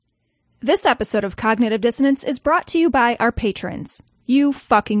This episode of Cognitive Dissonance is brought to you by our patrons. You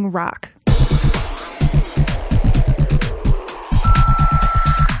fucking rock.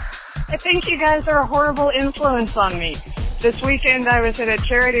 I think you guys are a horrible influence on me. This weekend I was at a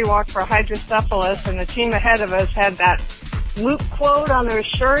charity walk for hydrocephalus, and the team ahead of us had that Luke quote on their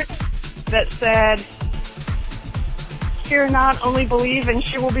shirt that said, "Fear not, only believe and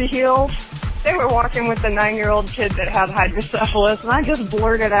she will be healed." They were walking with the 9-year-old kid that had hydrocephalus, and I just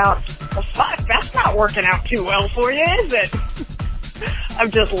blurted out, "The fuck, that's not working out too well for you, is it?"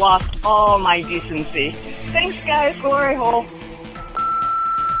 I've just lost all my decency. Thanks, guys. Glory hole.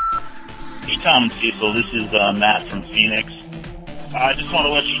 Hey, Tom and Cecil, this is Matt from Phoenix. I just want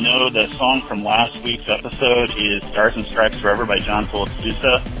to let you know the song from last week's episode is Stars and Stripes Forever by John Philip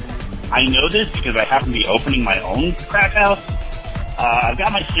Sousa. I know this because I happen to be opening my own crack house. I've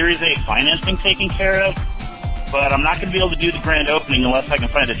got my Series A financing taken care of, but I'm not going to be able to do the grand opening unless I can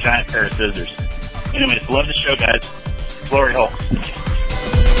find a giant pair of scissors. Anyways, love the show, guys. Glory hole.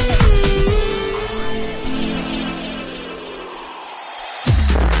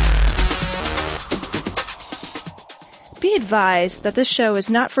 Be advised that this show is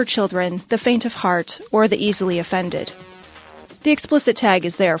not for children, the faint of heart, or the easily offended. The explicit tag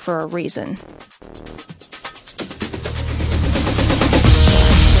is there for a reason.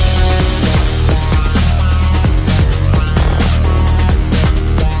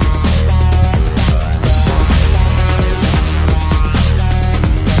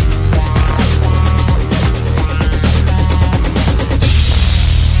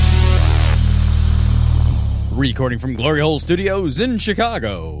 Recording from Glory Hole Studios in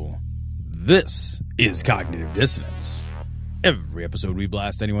Chicago, this is Cognitive Dissonance. Every episode we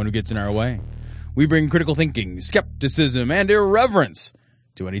blast anyone who gets in our way. We bring critical thinking, skepticism, and irreverence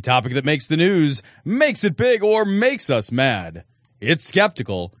to any topic that makes the news, makes it big, or makes us mad. It's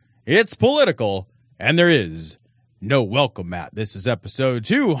skeptical, it's political, and there is no welcome mat. This is episode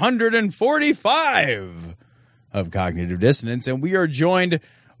 245 of Cognitive Dissonance, and we are joined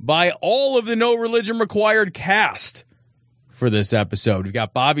by all of the No Religion Required cast for this episode. We've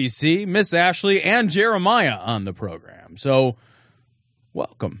got Bobby C., Miss Ashley, and Jeremiah on the program. So,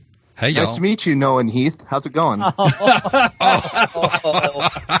 welcome. Hey, y'all. Nice to meet you, Noah and Heath. How's it going?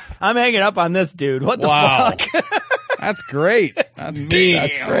 I'm hanging up on this dude. What the fuck? That's great. That's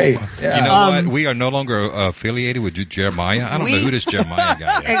great. Yeah. You know what? We are no longer affiliated with Jeremiah. I don't know who this Jeremiah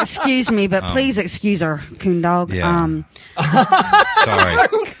guy is. Excuse me, but please excuse her, coon dog. Yeah. Sorry.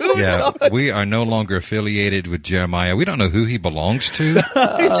 Yeah, we are no longer affiliated with Jeremiah. We don't know who he belongs to.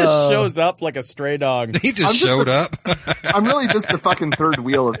 He just shows up like a stray dog. He just showed up. I'm really just the fucking third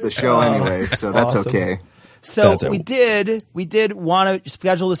wheel of the show anyway, so that's awesome. okay. So we did want to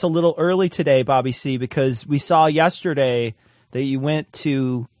schedule this a little early today, Bobby C, because we saw yesterday that you went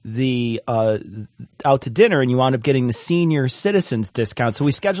to the out to dinner and you wound up getting the senior citizens discount. So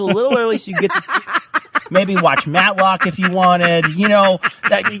we scheduled a little early so you get to maybe watch Matlock if you wanted. You know,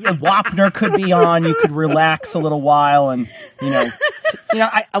 that Wapner could be on. You could relax a little while, and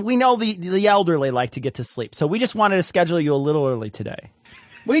we know the elderly like to get to sleep. So we just wanted to schedule you a little early today.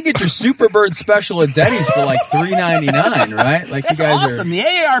 We get your Superbird special at Denny's for like $3.99, right? Like That's you guys awesome. The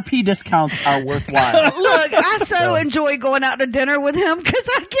AARP discounts are worthwhile. Look, I so enjoy going out to dinner with him because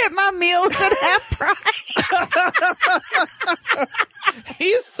I get my meals at half price.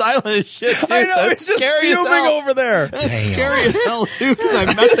 He's silent as shit, too. I know, so it's it's just scary as fuming hell. over there. It's scary as hell, too, because I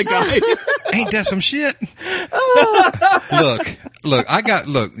met the guy. Ain't that some shit? Look,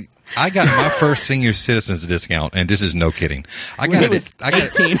 I got my first senior citizens discount, and this is no kidding. I got it. I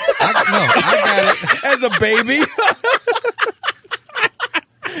got 18. I got it. As a baby.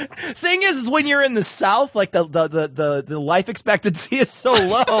 Thing is when you're in the South, like the life expectancy is so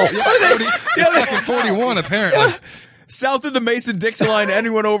low. It's fucking 41, apparently. South of the Mason-Dixon line,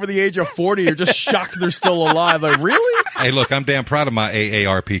 anyone over the age of 40, you're just shocked they're still alive. Like, really? Hey, look, I'm damn proud of my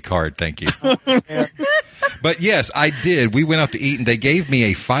AARP card. Thank you. But yes, I did. We went out to eat, and they gave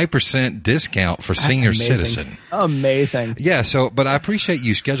me a 5% discount for senior citizen. Amazing. Yeah. But I appreciate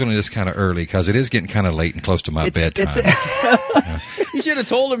you scheduling this kind of early because it is getting kind of late and close to my bedtime. You should have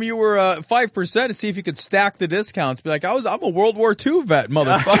told him you were 5% and see if you could stack the discounts. Be like, I'm a World War II vet,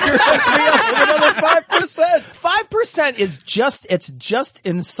 motherfucker. Hook me up with another 5%. 5% is just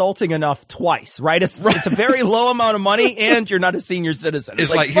insulting enough twice, right? It's a very low amount of money, and you're not a senior citizen.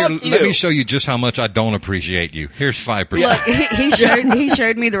 It's like here, let me show you just how much I don't appreciate you. Here's 5%. Look, he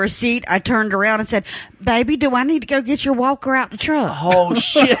showed me the receipt. I turned around and said, "Baby, do I need to go get your walker out the truck?" Oh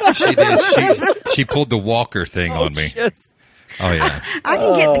shit! She did. She pulled the walker thing on me. Shit. Oh, yeah. I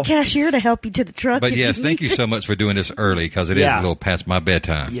can get the cashier to help you to the truck. But if yes, you thank need you so much for doing this early because it is a little past my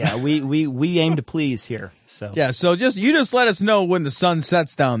bedtime. Yeah, we aim to please here. So Yeah, so just let us know when the sun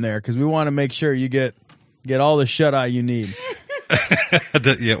sets down there because we want to make sure you get all the shut eye you need.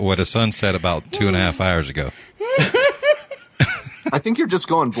 The sun set about 2.5 hours ago. I think you're just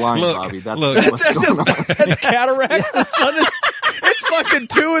going blind, Look, Bobby. That's look. what's going on. That's cataract. The sun is it's fucking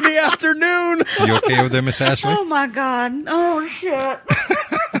 2 in the afternoon. You okay with there, Miss Ashley? Oh my God! Oh shit!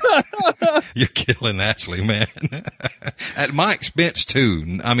 You're killing Ashley, man. At my expense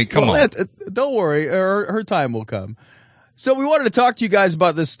too. I mean, come on. Don't worry, her time will come. So we wanted to talk to you guys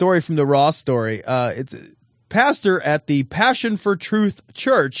about this story from the Ross story. It's a pastor at the Passion for Truth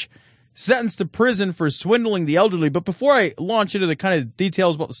Church sentenced to prison for swindling the elderly. But before I launch into the kind of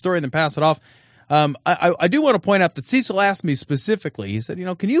details about the story and then pass it off, I do want to point out that Cecil asked me specifically. He said,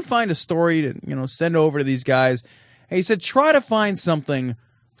 can you find a story to, send over to these guys? And he said, try to find something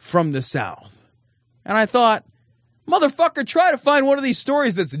from the South. And I thought, motherfucker, try to find one of these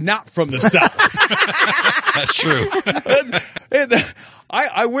stories that's not from the South. That's true.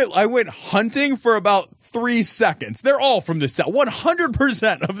 I went hunting for about 3 seconds. They're all from the South.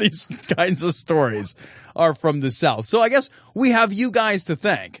 100% of these kinds of stories are from the South. So I guess we have you guys to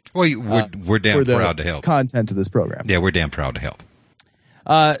thank. Well, we're damn for proud the to help. Content of this program. Yeah, we're damn proud to help.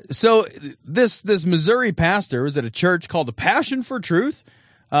 So this Missouri pastor was at a church called the Passion for Truth.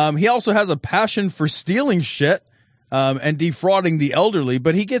 He also has a passion for stealing shit. And defrauding the elderly,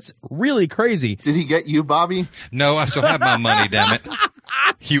 but he gets really crazy. Did he get you, Bobby? No, I still have my money, damn it.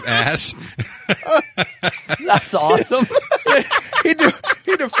 You ass. that's awesome.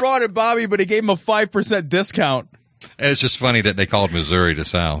 He defrauded Bobby, but he gave him a 5% discount. And it's just funny that they called Missouri the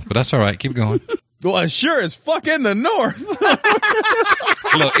South, but that's all right. Keep going. Well, sure as fuck in the North.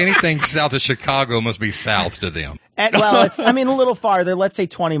 Look, anything south of Chicago must be south to them. Well, it's a little farther. Let's say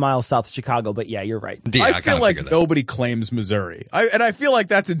 20 miles south of Chicago. But yeah, you're right. Yeah, I feel like that. nobody claims Missouri. I feel like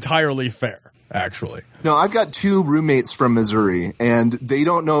that's entirely fair, actually. No, I've got 2 roommates from Missouri, and they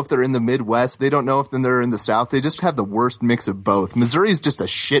don't know if they're in the Midwest. They don't know if they're in the South. They just have the worst mix of both. Missouri is just a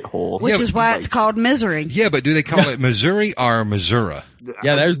shithole. Which is why it's called misery. Yeah, but do they call it Missouri or Missouri?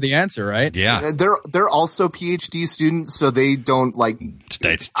 Yeah, there's the answer, right? Yeah. They're also PhD students, so they don't I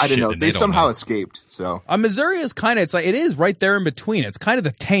don't know. They somehow escaped. So Missouri is it is right there in between. It's kind of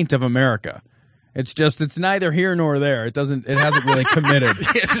the taint of America. It's neither here nor there. It hasn't really committed.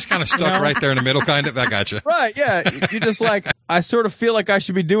 Yeah, it's just kind of stuck right there in the middle, kind of. I got you. Right, yeah. You're just like, I sort of feel like I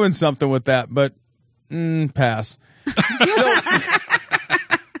should be doing something with that, but pass.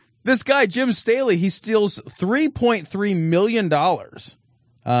 This guy, Jim Staley, he steals $3.3 million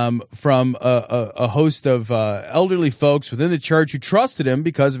from a host of elderly folks within the church who trusted him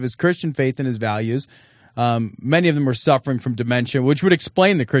because of his Christian faith and his values. Many of them were suffering from dementia, which would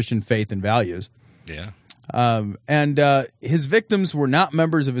explain the Christian faith and values. Yeah. And his victims were not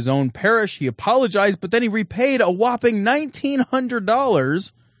members of his own parish. He apologized, but then he repaid a whopping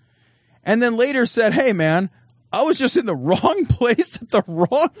 $1,900 and then later said, hey, man, I was just in the wrong place at the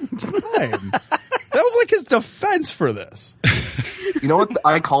wrong time. That was like his defense for this. You know what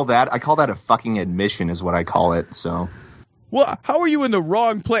I call that? I call that a fucking admission is what I call it. So, well, how are you in the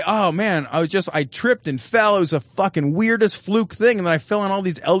wrong place? Oh man, I tripped and fell. It was a fucking weirdest fluke thing. And then I fell on all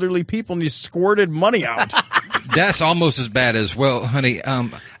these elderly people and just squirted money out. That's almost as bad as, well, honey, I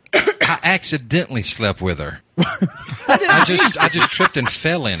accidentally slept with her. I just tripped and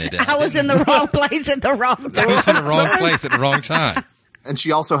fell in it. I was in the wrong place at the wrong time. I was in the wrong place at the wrong time. And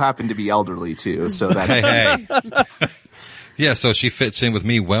she also happened to be elderly too, so that's hey. Yeah, so she fits in with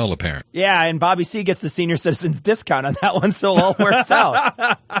me well, apparently. Yeah, and Bobby C gets the senior citizens discount on that one, so it all works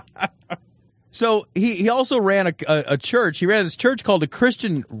out. So he also ran a church. He ran this church called the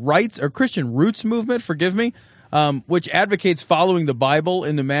Christian Roots Movement, forgive me, which advocates following the Bible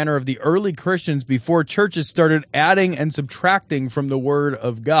in the manner of the early Christians before churches started adding and subtracting from the Word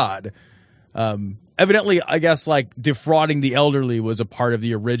of God. Evidently, I guess, like, defrauding the elderly was a part of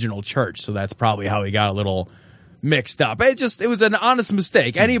the original church, so that's probably how he got a little mixed up. It was an honest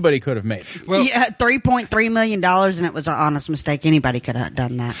mistake. Anybody could have made it. Well, yeah, $3.3 million, and it was an honest mistake. Anybody could have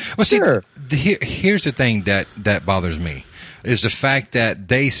done that. Well, see, sure. Here's the thing that bothers me. Is the fact that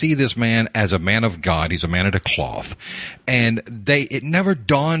they see this man as a man of God. He's a man of the cloth. And it never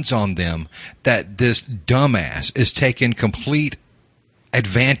dawns on them that this dumbass is taking complete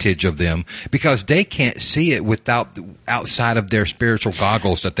advantage of them because they can't see it outside of their spiritual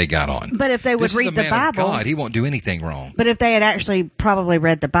goggles that they got on. But if they would read the Bible, God, he won't do anything wrong. But if they had actually probably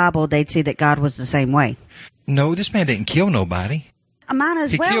read the Bible, they'd see that God was the same way. No, this man didn't kill nobody. might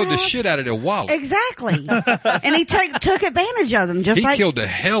as He well killed the have. shit out of their wallet. Exactly. And he took advantage of them, just He like killed the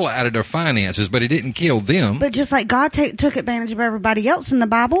hell out of their finances, but he didn't kill them. But just like God took advantage of everybody else in the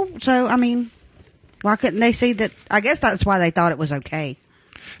Bible. So, I mean, why couldn't they see that? I guess that's why they thought it was okay.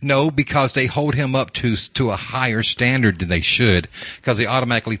 No, because they hold him up to a higher standard than they should, because they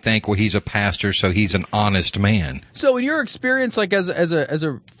automatically think, well, he's a pastor, so he's an honest man. So, in your experience, like as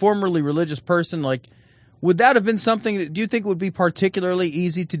a formerly religious person, like, would that have been something? Do you think it would be particularly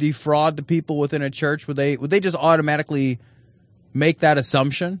easy to defraud the people within a church? Would they just automatically make that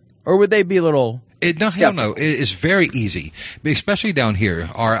assumption, or would they be a little? Hell no. It's very easy, especially down here,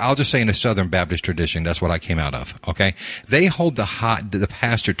 or I'll just say in the Southern Baptist tradition. That's what I came out of. Okay, they hold the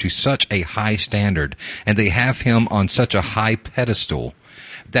pastor to such a high standard, and they have him on such a high pedestal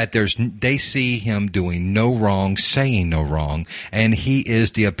that they see him doing no wrong, saying no wrong, and he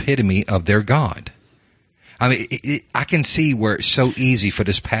is the epitome of their God. I mean, I can see where it's so easy for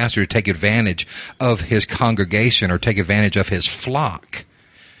this pastor to take advantage of his congregation or take advantage of his flock,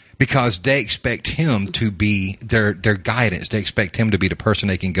 because they expect him to be their guidance. They expect him to be the person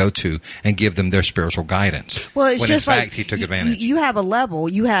they can go to and give them their spiritual guidance. Well, it's when just in fact like he took advantage. You have a level.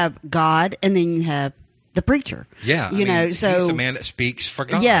 You have God, and then you have the preacher. Yeah, so he's the man that speaks for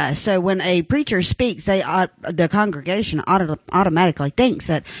God. Yeah, so when a preacher speaks, the congregation automatically thinks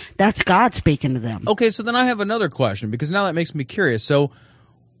that that's God speaking to them. Okay, so then I have another question, because now that makes me curious. So,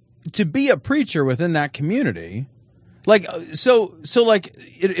 to be a preacher within that community, like,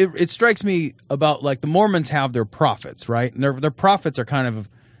 it strikes me about, like, the Mormons have their prophets, right? And their prophets are kind of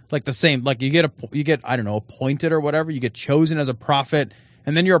like the same. Like, you get I don't know, appointed or whatever. You get chosen as a prophet,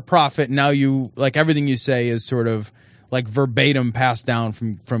 and then you're a prophet. And now you, like, everything you say is sort of like verbatim passed down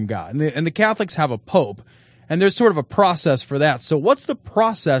from God. And the Catholics have a pope, and there's sort of a process for that. So what's the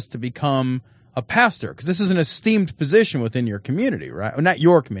process to become a pastor? Because this is an esteemed position within your community, right? Well, not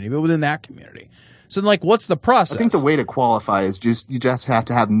your community, but within that community. So, like, what's the process? I think the way to qualify is you just have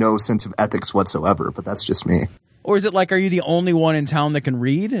to have no sense of ethics whatsoever, but that's just me. Or is it like, are you the only one in town that can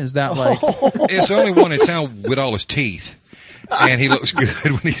read? Is that like... It's the only one in town with all his teeth. And he looks good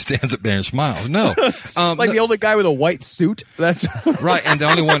when he stands up there and smiles. No. Like the only guy with a white suit? That's right, and the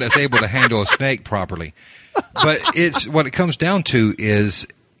only one that's able to handle a snake properly. But what it comes down to is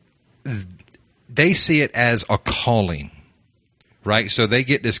they see it as a calling. Right, so they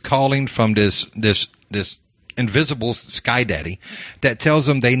get this calling from this invisible sky daddy that tells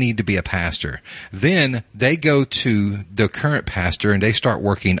them they need to be a pastor. Then they go to the current pastor and they start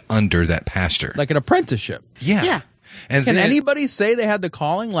working under that pastor, like an apprenticeship. Yeah. And can then, anybody say they had the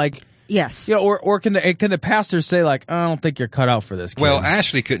calling? Like, yes, you know, or can the pastor say, like, I don't think you're cut out for this, kid? Well,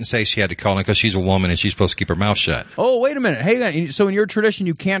 Ashley couldn't say she had the calling because she's a woman and she's supposed to keep her mouth shut. Oh, wait a minute. Hey, so in your tradition,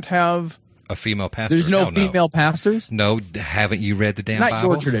 you can't have a female pastor. There's no female pastors? No. Haven't you read the damn Not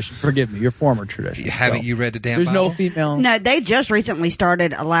Bible? Not your tradition. Forgive me. Your former tradition. Haven't you read the damn Bible? There's no female. No, they just recently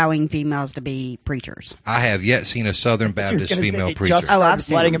started allowing females to be preachers. I have yet seen a Southern Baptist female preacher. I've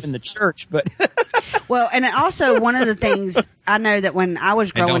seen letting them in the church, but well, and also one of the things I know that when I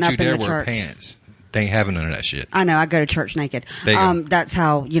was growing up in the church, don't you dare wear pants. They ain't having none of that shit. I know. I go to church naked. That's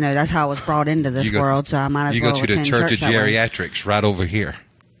how I was brought into this world. So I might as well. You go to the Church of Geriatrics right over here.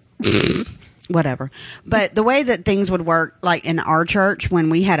 Whatever. But the way that things would work, like in our church, when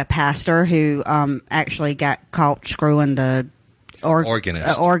we had a pastor who actually got caught screwing the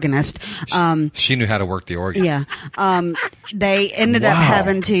organist. She knew how to work the organ. Yeah. They ended up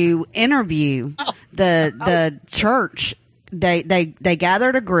having to interview the church. They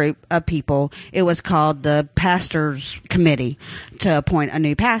gathered a group of people. It was called the Pastors Committee to appoint a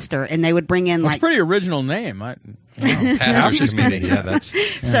new pastor, and they would bring in That's a pretty original name. Pastors Committee. Yeah,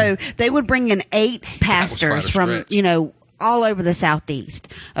 So they would bring in 8 pastors from all over the Southeast.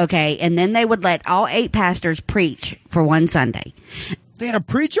 Okay, and then they would let all 8 pastors preach for one Sunday. They had a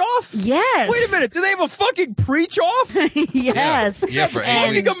preach off? Yes. Wait a minute. Do they have a fucking preach off? Yes. Yeah, for 8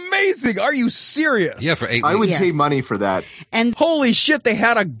 fucking weeks. Amazing. Are you serious? Yeah, for 8 weeks. I would pay money for that. And holy shit, they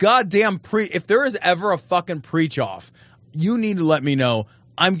had a goddamn if there is ever a fucking preach off, you need to let me know.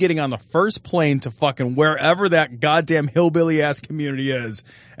 I'm getting on the first plane to fucking wherever that goddamn hillbilly ass community is,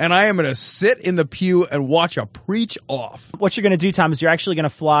 and I am going to sit in the pew and watch a preach off. What you're going to do, Tom, is you're actually going to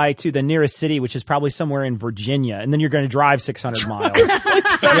fly to the nearest city, which is probably somewhere in Virginia, and then you're going to drive 600 miles. Like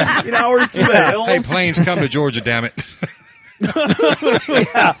 17 hours through the hills. Hey, planes come to Georgia, damn it.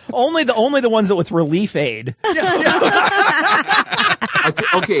 Yeah, only the ones that with relief aid.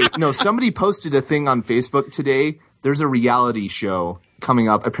 Okay, no, somebody posted a thing on Facebook today. There's a reality show coming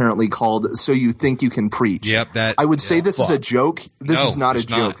up apparently called "So You Think You Can Preach." Yep, that. I would say this is a joke. This No, is not a it's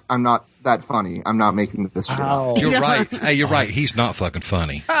joke. not. I'm not that funny. I'm not making this shit up. You're right. Hey, you're right. He's not fucking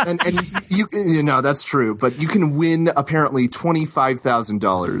funny. And you know that's true. But you can win apparently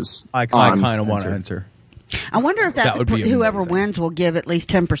 $25,000. I kind of want to enter. I wonder if That would be whoever amazing. wins will give at least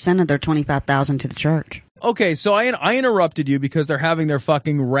 10% of their $25,000 to the church. Okay, so I interrupted you because they're having their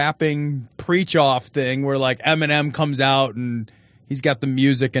fucking rapping preach-off thing where, like, Eminem comes out and he's got the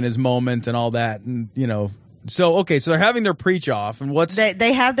music in his moment and all that, and, you know. So, okay, so they're having their preach-off, and what's...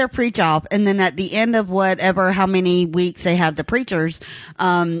 They have their preach off, and then at the end of how many weeks they have the preachers,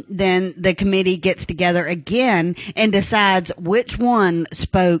 then the committee gets together again and decides which one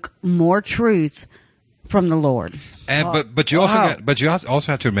spoke more truth from the Lord. And but you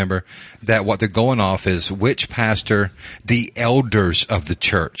also have to remember that what they're going off is which pastor the elders of the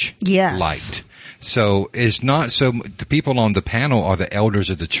church liked. So it's not so the people on the panel are the elders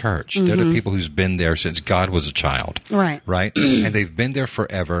of the church. They're the people who's been there since God was a child. Right. And they've been there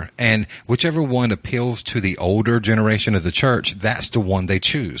forever. And whichever one appeals to the older generation of the church, that's the one they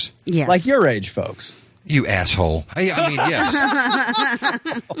choose. Yes. Like your age, folks. You asshole. I mean,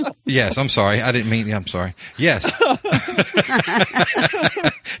 yes. Yes, I'm sorry. I didn't mean, I'm sorry. Yes.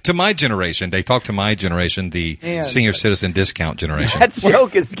 To my generation. They talk to my generation, the senior citizen discount generation. That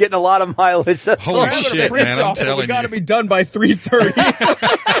joke is getting a lot of mileage. That's Holy all. shit, man. I'm telling We got to you. be done by 3:30.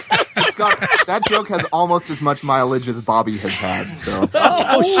 Scott, that joke has almost as much mileage as Bobby has had. So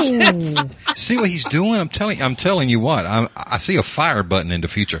Oh, shit. See what he's doing? I'm telling you what. I see a fire button in the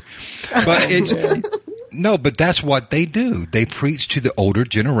future. But it's no, but that's what they do. They preach to the older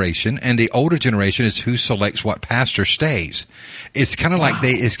generation, and the older generation is who selects what pastor stays. It's kind of like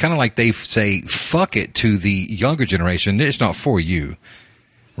they say fuck it to the younger generation. It's not for you.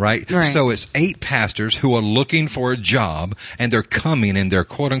 Right? So it's 8 pastors who are looking for a job, and they're coming and they're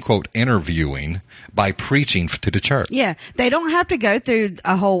quote unquote interviewing by preaching to the church. Yeah, they don't have to go through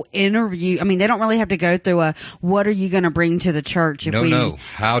a whole interview. I mean, they don't really have to go through what are you going to bring to the church? No.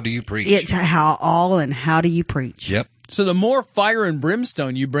 How do you preach? It's how do you preach? Yep. So the more fire and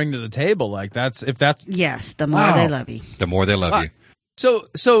brimstone you bring to the table, like that's Yes, the more they love you. The more they love you.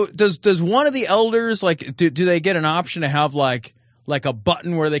 So does one of the elders, like, do they get an option to have like a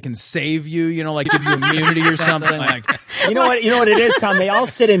button where they can save you, you know, like give you immunity or something? Like, You know what it is, Tom? They all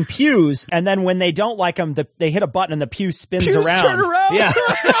sit in pews, and then when they don't like them, they hit a button and the pew spins pews around. turn around. Yeah.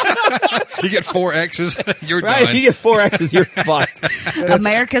 You get 4 X's, you're Right, done. you get 4 X's, you're fucked.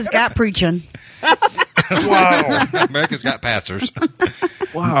 America's got preaching. Wow. America's got pastors.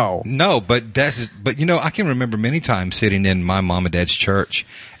 wow. No, but you know, I can remember many times sitting in my mom and dad's church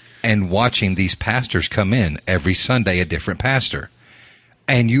and watching these pastors come in every Sunday, a different pastor.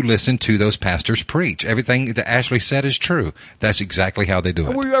 And you listen to those pastors preach. Everything that Ashley said is true. That's exactly how they do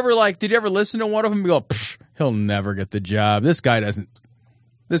it. Were you ever like, did you ever listen to one of them and go, he'll never get the job. This guy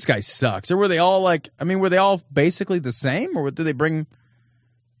sucks. Or were they all like, I mean, were they all basically the same? Or did they bring,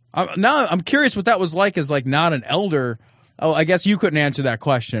 now I'm curious what that was like as like not an elder. Oh, I guess you couldn't answer that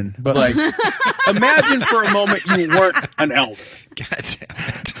question, but like, imagine for a moment you weren't an elder. God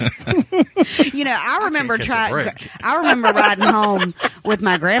damn it. You know, I remember catch a break. I remember riding home with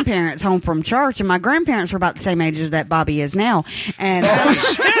my grandparents home from church, and my grandparents were about the same age as that Bobby is now. And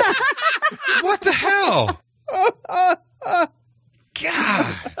What the hell?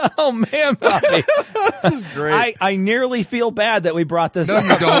 God. Oh, man, Bobby. This is great. I nearly feel bad that we brought this No, up.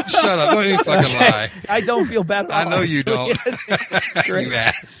 you don't. Shut up. Don't even fucking lie. I don't feel bad at all. I know you actually. don't. You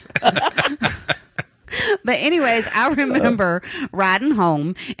ass. But anyways, I remember riding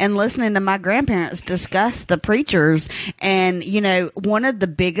home and listening to my grandparents discuss the preachers. And, you know, one of the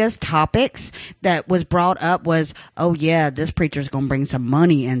biggest topics that was brought up was, oh, yeah, this preacher's going to bring some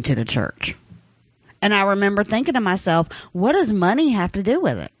money into the church. And I remember thinking to myself, what does money have to do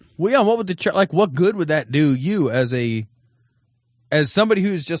with it? Well, yeah, what would the church, like, what good would that do you as somebody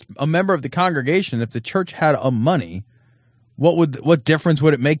who's just a member of the congregation? If the church had money, what difference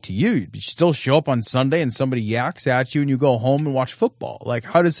would it make to you? You still show up on Sunday and somebody yaks at you and you go home and watch football. Like,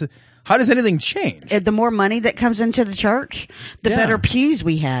 how does anything change? The more money that comes into the church, the better pews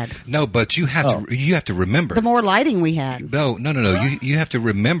we had. No, but you have to remember. The more lighting we had. No. You have to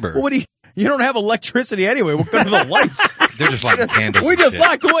remember. What you don't have electricity anyway. What good are the lights? They're just like candles. We and just shit.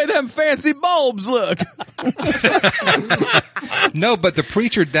 like the way them fancy bulbs look. No, but the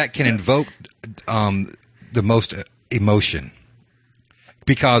preacher that can invoke the most emotion,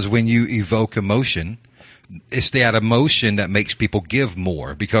 because when you evoke emotion, it's that emotion that makes people give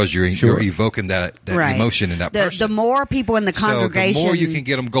more because you're evoking that Right. emotion in that person. The more people in the congregation, So the more you can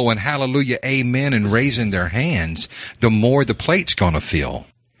get them going, hallelujah, amen, and raising their hands, the more the plate's going to fill.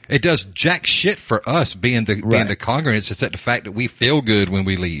 It does jack shit for us being the congregants. It's that the fact that we feel good when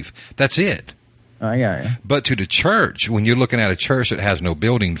we leave. That's it. I got you. But to the church, when you're looking at a church that has no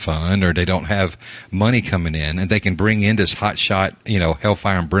building fund or they don't have money coming in, and they can bring in this hotshot,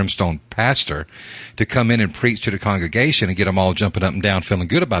 hellfire and brimstone pastor to come in and preach to the congregation and get them all jumping up and down, feeling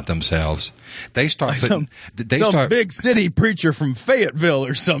good about themselves, they start putting. Some big city preacher from Fayetteville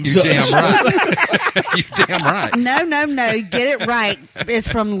or something. You damn right. You damn right. No. Get it right. It's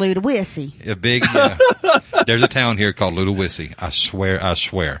from Ludowici. A big. There's a town here called Ludowici. I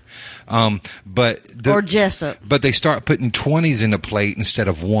swear. Or Jessup. But they start putting 20s in the plate instead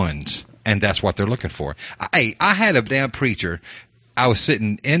of ones, and that's what they're looking for. I had a damn preacher. I was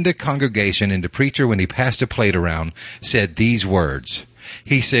sitting in the congregation, and the preacher, when he passed the plate around, said these words.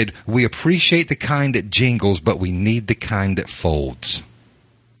 He said, "We appreciate the kind that jingles, but we need the kind that folds."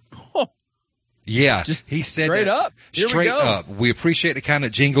 Yeah, he said straight that. up. Here Straight we go. up. We appreciate the kind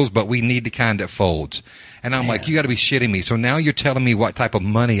that jingles, but we need the kind that folds. And I'm like, you got to be shitting me. So now you're telling me what type of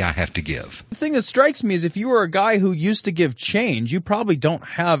money I have to give. The thing that strikes me is if you were a guy who used to give change, you probably don't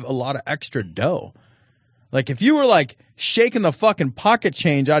have a lot of extra dough. Like if you were like shaking the fucking pocket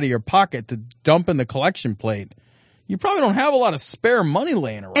change out of your pocket to dump in the collection plate, you probably don't have a lot of spare money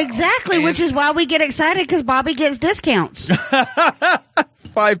laying around. Exactly, which is why we get excited because Bobby gets discounts.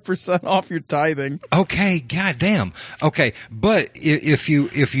 5% off your tithing. Okay, goddamn. Okay, but if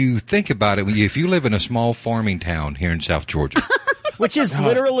you think about it, if you live in a small farming town here in South Georgia, which is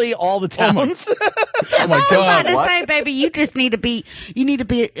literally all the towns. Oh my I was God! about to say, baby, you just need to be.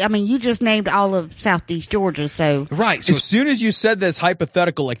 I mean, you just named all of Southeast Georgia, so right. So as soon as you said this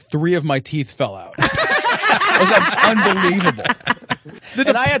hypothetical, like 3 of my teeth fell out. It was unbelievable.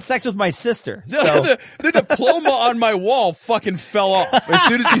 And I had sex with my sister. So. The diploma on my wall fucking fell off as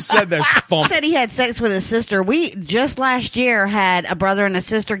soon as you said that. He said he had sex with his sister. We just last year had a brother and a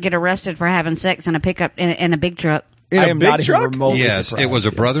sister get arrested for having sex in a pickup in a big truck. In I a am big not truck? even remotely yes, surprised. it was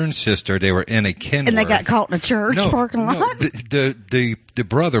a brother and sister. They were in a Kenworth. And they got caught in a church parking lot. The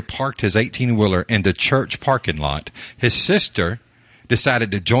brother parked his 18-wheeler in the church parking lot. His sister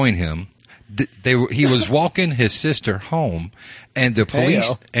decided to join him. He was walking his sister home, and the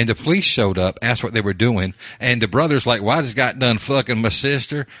police showed up, asked what they were doing, and the brother's like, "Well, I just got done fucking my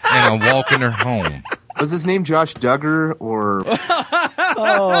sister, and I'm walking her home." Was his name Josh Duggar or?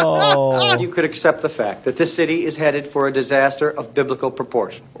 Oh. You could accept the fact that this city is headed for a disaster of biblical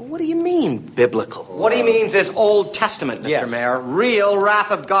proportion. What do you mean, biblical? What he means is Old Testament, Mr. Yes. Mayor. Real wrath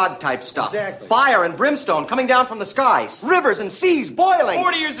of God type stuff. Exactly. Fire and brimstone coming down from the skies. Rivers and seas boiling.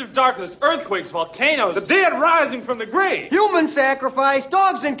 40 years of darkness, earthquakes, volcanoes. The dead rising from the grave. Human sacrifice,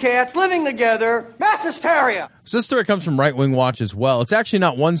 dogs and cats living together. Mass hysteria. So this story comes from Right Wing Watch as well. It's actually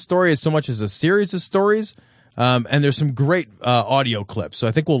not one story as so much as a series of stories. And there's some great audio clips. So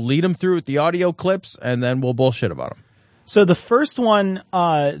I think we'll lead them through with the audio clips, and then we'll bullshit about them. So the first one,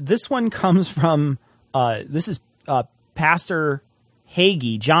 this one comes from, this is Pastor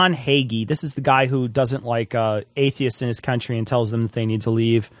Hagee, John Hagee. This is the guy who doesn't like atheists in his country and tells them that they need to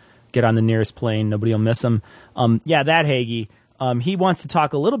leave, get on the nearest plane, nobody will miss them. That Hagee. He wants to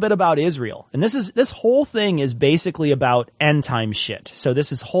talk a little bit about Israel. And this whole thing is basically about end time shit. So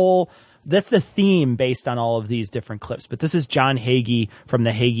that's the theme based on all of these different clips. But this is John Hagee from the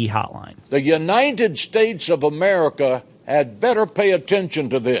Hagee Hotline. The United States of America had better pay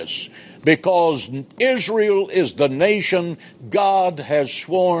attention to this, because Israel is the nation God has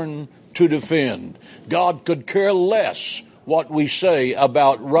sworn to defend. God could care less what we say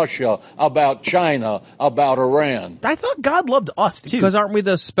about Russia, about China, about Iran. I thought God loved us too. Because aren't we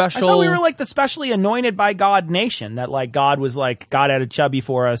the special? I thought we were like the specially anointed by God nation. That like God was like, God had a chubby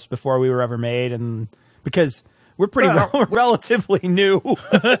for us before we were ever made, and because we're pretty relatively new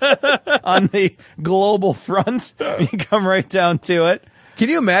on the global front. When you come right down to it. Can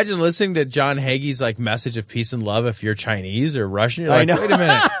you imagine listening to John Hagee's like message of peace and love if you're Chinese or Russian? You're like, I know. wait a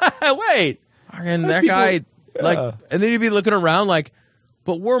minute, wait, and that guy. Like, and then you'd be looking around like,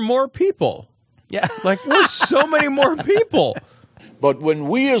 but we're more people. Yeah. Like, we're so many more people. But when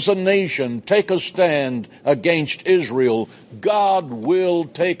we as a nation take a stand against Israel, God will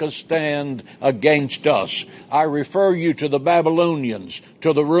take a stand against us. I refer you to the Babylonians,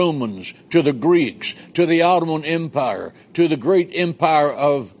 to the Romans, to the Greeks, to the Ottoman Empire, to the great empire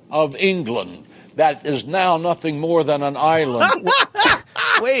of England. That is now nothing more than an island.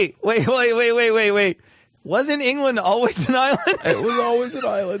 Wait. Wasn't England always an island? It was always an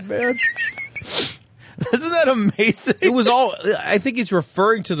island, man. Isn't that amazing? It was all. I think he's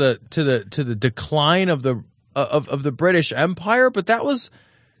referring to the decline of the British Empire, but that was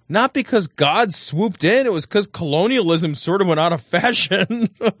not because God swooped in. It was because colonialism sort of went out of fashion.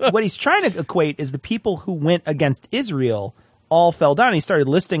 What he's trying to equate is the people who went against Israel all fell down. He started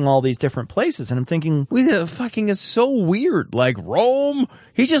listing all these different places, and I'm thinking, fucking is so weird. Like Rome,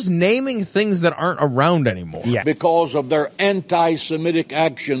 he's just naming things that aren't around anymore. Yeah. Because of their anti-Semitic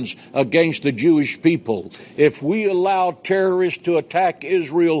actions against the Jewish people. If we allow terrorists to attack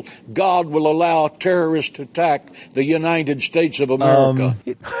Israel, God will allow terrorists to attack the United States of America.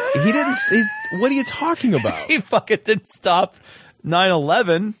 He didn't. What are you talking about? he fucking didn't stop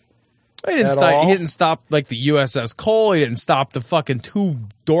 9/11. He didn't stop like the USS Cole. He didn't stop the fucking two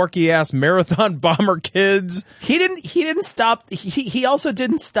dorky ass marathon bomber kids. He didn't stop. He also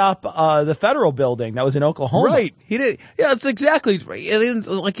didn't stop the federal building that was in Oklahoma. Right. He did. Yeah, it's exactly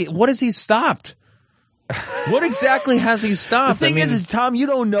like. What has he stopped? What exactly has he stopped? The thing is, Tom, you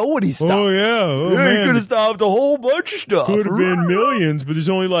don't know what he stopped. Oh yeah, he could have stopped a whole bunch of stuff. Could have been millions, but there's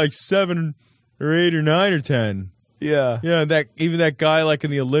only like 7 or 8 or 9 or 10. Yeah. Yeah, that guy like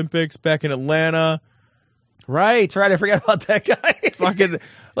in the Olympics back in Atlanta. Right. I forgot about that guy. Fucking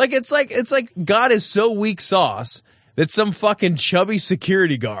it's like God is so weak sauce that some fucking chubby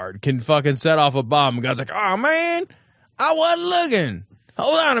security guard can fucking set off a bomb. And God's like, oh man, I wasn't looking.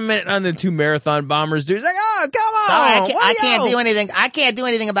 Hold on a minute on the 2 marathon bombers, dude. He's like, oh, come on. Sorry, I can't do anything. I can't do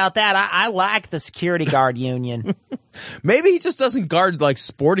anything about that. I like the security guard union. Maybe he just doesn't guard like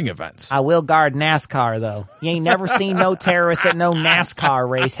sporting events. I will guard NASCAR though. You ain't never seen no terrorists at no NASCAR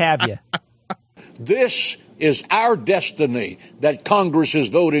race, have you? This is our destiny that Congress is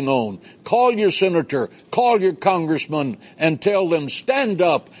voting on. Call your senator, call your congressman, and tell them stand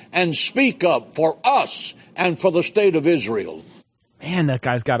up and speak up for us and for the state of Israel. Man, that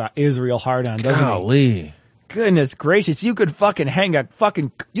guy's got an Israel hard on, doesn't he? Goodness gracious, you could fucking hang a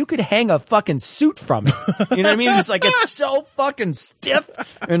fucking suit from it. You know what I mean? It's like it's so fucking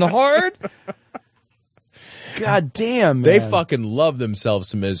stiff and hard. God damn, man. They fucking love themselves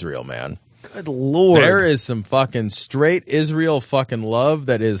some Israel, man. Good Lord. There is some fucking straight Israel fucking love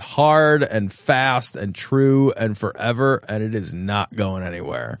that is hard and fast and true and forever, and it is not going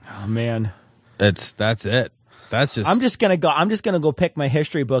anywhere. Oh man. That's it. That's just. I'm just gonna go pick my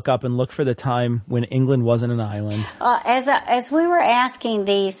history book up and look for the time when England wasn't an island. As we were asking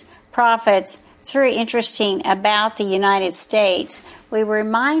these prophets, it's very interesting about the United States. We were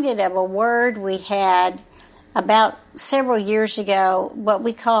reminded of a word we had about several years ago. What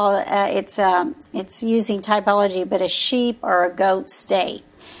we call it's using typology, but a sheep or a goat state,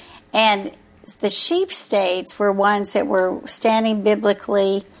 and the sheep states were ones that were standing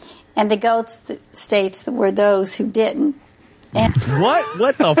biblically. And the goat states were those who didn't. And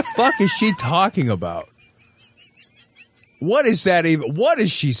What the fuck is she talking about? What is that even? What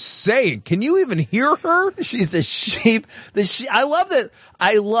is she saying? Can you even hear her? She's a sheep. I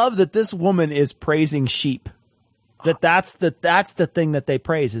love that this woman is praising sheep. That's the thing that they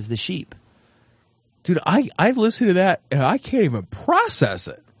praise is the sheep. Dude, I've listened to that and I can't even process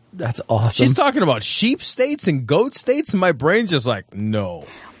it. That's awesome. She's talking about sheep states and goat states, and my brain's just like, no.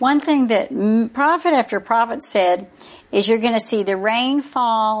 One thing that prophet after prophet said is you're going to see the rain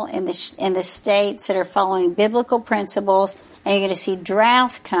fall in the states that are following biblical principles, and you're going to see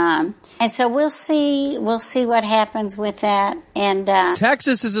drought come. And so we'll see what happens with that. And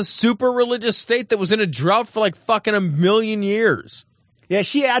Texas is a super religious state that was in a drought for like fucking 1 million years. Yeah,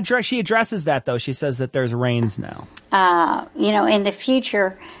 she addresses that though. She says that there's rains now. In the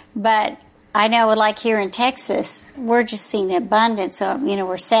future. But I know, like here in Texas, we're just seeing abundance of,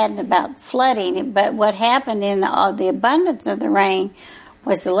 we're saddened about flooding. But what happened in the abundance of the rain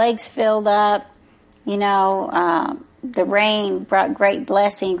was the lakes filled up. The rain brought great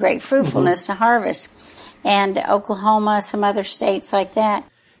blessing, great fruitfulness to harvest. And Oklahoma, some other states like that.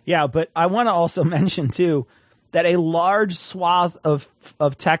 Yeah, but I want to also mention, too, that a large swath of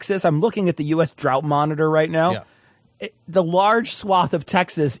Texas, I'm looking at the U.S. Drought Monitor right now. Yeah. The large swath of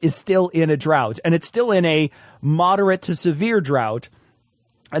Texas is still in a drought, and it's still in a moderate to severe drought.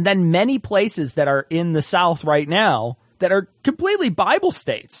 And then many places that are in the South right now that are completely Bible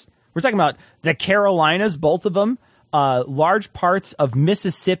states. We're talking about the Carolinas, both of them, large parts of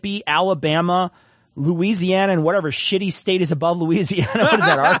Mississippi, Alabama, Louisiana, and whatever shitty state is above Louisiana. What is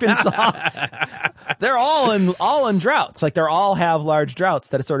that, Arkansas? They're all in droughts. Like, they all have large droughts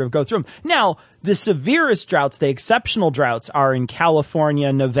that sort of go through them. Now, the severest droughts, the exceptional droughts, are in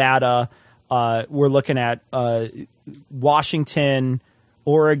California, Nevada. We're looking at Washington,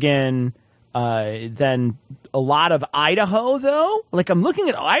 Oregon, then a lot of Idaho, though. Like, I'm looking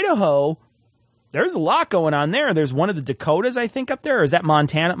at Idaho, there's a lot going on there. There's one of the Dakotas, I think, up there. Or is that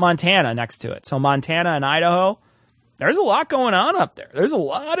Montana? Montana next to it. So Montana and Idaho. There's a lot going on up there. There's a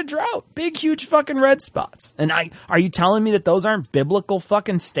lot of drought. Big, huge fucking red spots. And are you telling me that those aren't biblical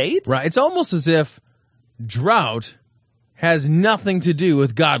fucking states? Right. It's almost as if drought has nothing to do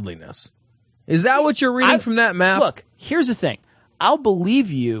with godliness. Is that what you're reading from that map? Look, here's the thing. I'll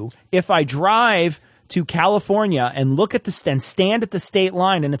believe you if I drive to California and look at and stand at the state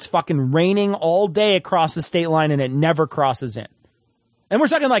line and it's fucking raining all day across the state line and it never crosses in. And we're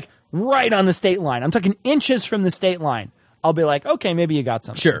talking like right on the state line. I'm talking inches from the state line. I'll be like, okay, maybe you got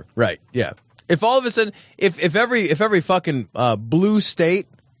something. Sure, right, yeah. If all of a sudden, if every fucking blue state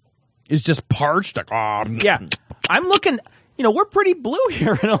is just parched, like, oh. Yeah, I'm looking. We're pretty blue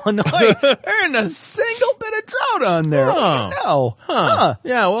here in Illinois. There ain't a single bit of drought on there. Oh. No. Huh.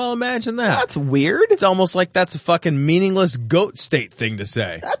 Yeah, well, imagine that. That's weird. It's almost like that's a fucking meaningless goat state thing to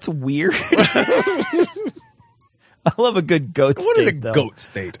say. That's weird. I love a good goat state. What is a though. Goat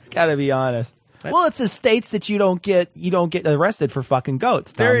state? Gotta be honest. Well, it's the states that you don't get arrested for fucking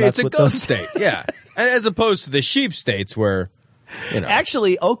goats. Tom. It's a goat state, yeah. As opposed to the sheep states where,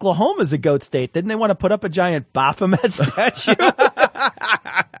 Actually, Oklahoma's a goat state. Didn't they want to put up a giant Baphomet statue?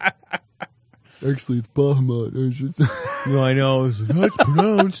 Actually, it's Bahamut. No, I know. It's not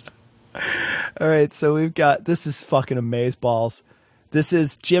pronounced. All right, so we've got, this is fucking amazeballs. This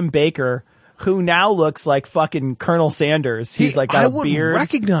is Jim Baker, who now looks like fucking Colonel Sanders. He's got a beard. I wouldn't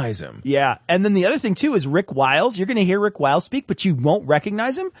recognize him. Yeah. And then the other thing, too, is Rick Wiles. You're going to hear Rick Wiles speak, but you won't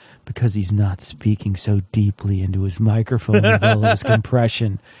recognize him because he's not speaking so deeply into his microphone with all his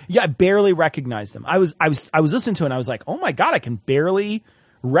compression. Yeah, I barely recognized him. I was listening to it and I was like, oh my God, I can barely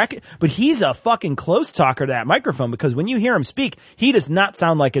but he's a fucking close talker to that microphone because when you hear him speak, he does not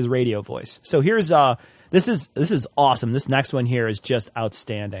sound like his radio voice. So here's, this is awesome. This next one here is just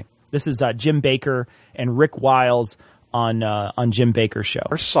outstanding. This is Jim Baker and Rick Wiles on Jim Baker's show.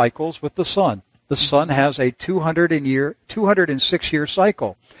 Our cycles with the sun. The sun has a 206-year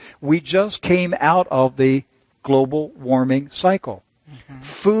cycle. We just came out of the global warming cycle. Mm-hmm.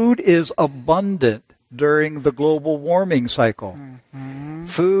 Food is abundant during the global warming cycle. Mm-hmm.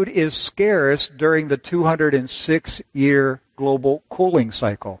 Food is scarce during the 206-year global cooling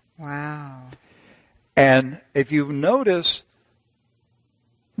cycle. Wow. And if you notice,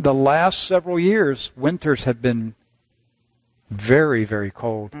 the last several years, winters have been very, very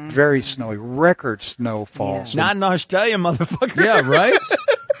cold, very snowy, record snowfalls. Yeah. Not in Australia, motherfucker. Yeah, right?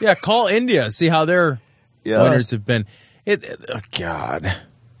 Yeah, call India, see how their winters have been. God.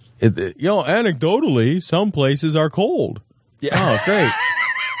 Anecdotally, some places are cold. Yeah. Oh, great.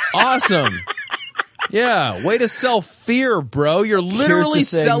 Awesome. Yeah, way to sell fear, bro. You're literally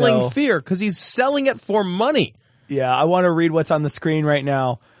selling fear because he's selling it for money. Yeah, I want to read what's on the screen right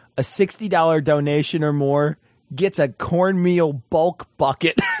now. A $60 donation or more gets a cornmeal bulk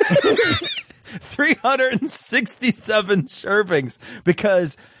bucket. 367 servings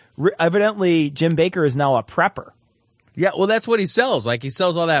because evidently Jim Baker is now a prepper. Yeah, well, that's what he sells. Like, he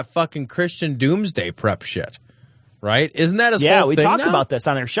sells all that fucking Christian doomsday prep shit. Right? Isn't that his whole thing? Yeah, we talked now? about this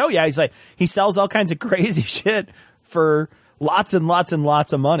on our show. Yeah, he's like, he sells all kinds of crazy shit for lots and lots and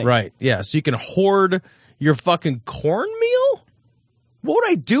lots of money. Right. Yeah. So you can hoard your fucking cornmeal? What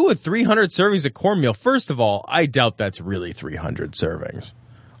would I do with 300 servings of cornmeal? First of all, I doubt that's really 300 servings.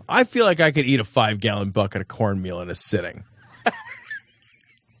 I feel like I could eat a 5-gallon bucket of cornmeal in a sitting.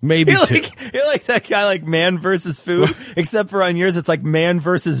 Maybe two. You're like that guy, like Man versus Food, except for on yours, it's like Man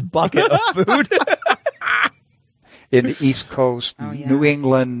versus Bucket of Food. In the East Coast, New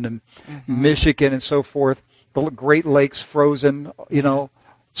England, and Michigan, and so forth, the Great Lakes frozen,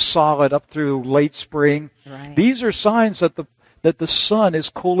 solid up through late spring. Right. These are signs that the sun is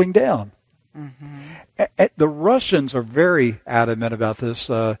cooling down. Mm-hmm. The Russians are very adamant about this.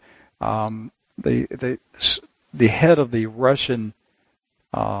 The head of the Russian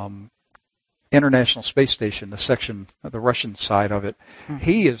International Space Station, the section of the Russian side of it,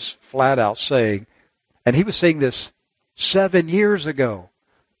 he is flat out saying, and he was saying this 7 years ago,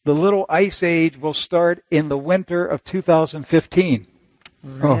 the little ice age will start in the winter of 2015.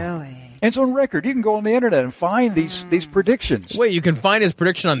 Really? And it's on record. You can go on the internet and find these predictions. Wait, you can find his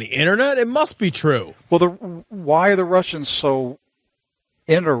prediction on the internet? It must be true. Well, why are the Russians so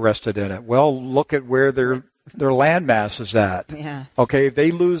interested in it? Well, look at where their land mass is at. Yeah. Okay, if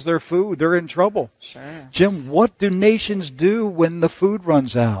they lose their food, they're in trouble. Sure. Jim, what do nations do when the food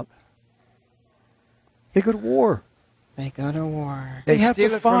runs out? They go to war. They go to war. They have steal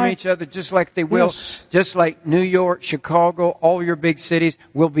to it from find- each other just like they will. Yes. Just like New York, Chicago, all your big cities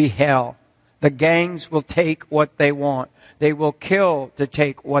will be hell. The gangs will take what they want. They will kill to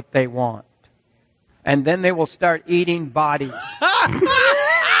take what they want. and then they will start eating bodies.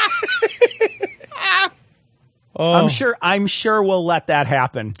 I'm sure we'll let that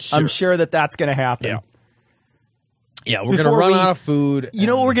happen. Sure. I'm sure that's going to happen. Yeah, we're going to run out of food. You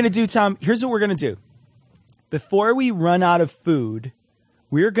know what we're going to do, Tom? Here's what we're going to do. Before we run out of food,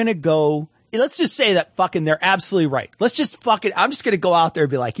 we're going to go. Let's just say that fucking they're absolutely right. Let's just fucking, I'm just going to go out there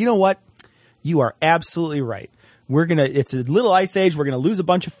and be like, you know what? You are absolutely right. It's a little ice age. We're going to lose a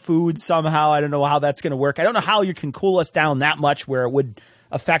bunch of food somehow. I don't know how that's going to work. I don't know how you can cool us down that much where it would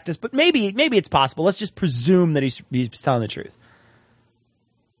affect us, but maybe it's possible. Let's just presume that he's telling the truth.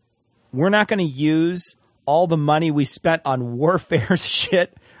 We're not going to use all the money we spent on warfare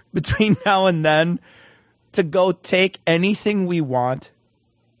shit between now and then to go take anything we want.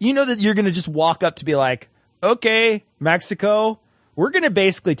 You know that you're going to just walk up to be like, okay, Mexico, we're going to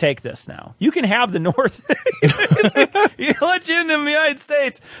basically take this now. You can have the North. You let you into the United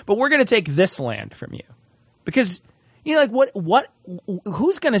States, but we're going to take this land from you. Because, you know, like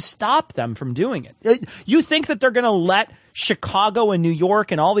who's going to stop them from doing it? You think that they're going to let Chicago and New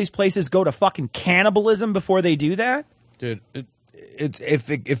York and all these places go to fucking cannibalism before they do that? Dude,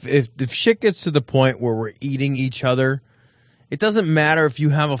 if shit gets to the point where we're eating each other, it doesn't matter if you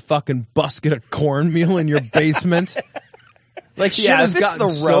have a fucking basket of cornmeal in your basement. Like, shit has gotten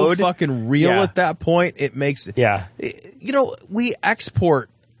so fucking real at that point. It makes you know, we export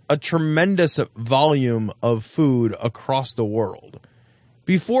a tremendous volume of food across the world.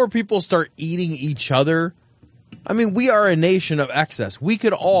 Before people start eating each other, I mean, we are a nation of excess. We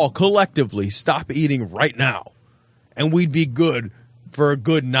could all collectively stop eating right now, and we'd be good for a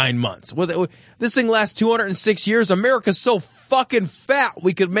good 9 months. This thing lasts 206 years. America's so fucking fat,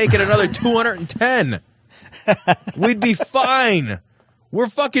 we could make it another 210. We'd be fine. We're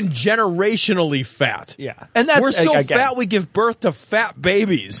fucking generationally fat. Yeah. And that's, we're so fat we give birth to fat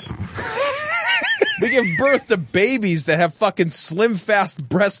babies. We give birth to babies that have fucking slim fast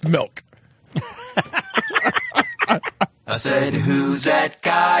breast milk. I said, who's that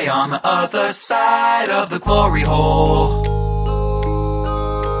guy on the other side of the glory hole?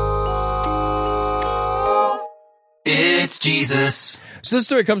 It's Jesus. So this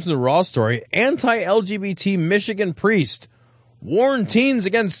story comes from the Raw Story. Anti-LGBT Michigan priest warned teens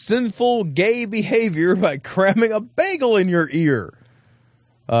against sinful gay behavior by cramming a bagel in your ear.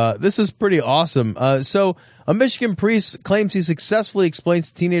 This is pretty awesome. So a Michigan priest claims he successfully explains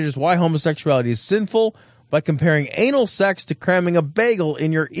to teenagers why homosexuality is sinful by comparing anal sex to cramming a bagel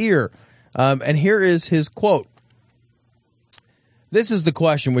in your ear. And here is his quote. This is the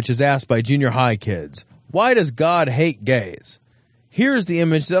question which is asked by junior high kids. Why does God hate gays? Here's the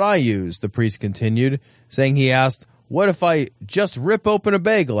image that I use, the priest continued, saying he asked, what if I just rip open a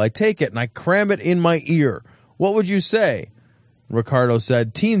bagel, I take it, and I cram it in my ear? What would you say? Ricardo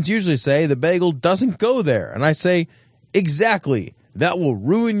said, teens usually say the bagel doesn't go there. And I say, exactly, that will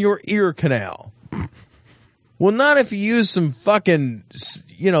ruin your ear canal. Well, not if you use some fucking,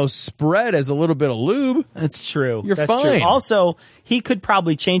 spread as a little bit of lube. That's true. You're fine. True. Also, he could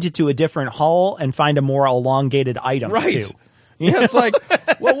probably change it to a different hull and find a more elongated item, right. too. Yeah, it's like,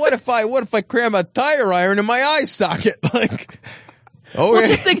 well, what if I cram a tire iron in my eye socket? Like, well,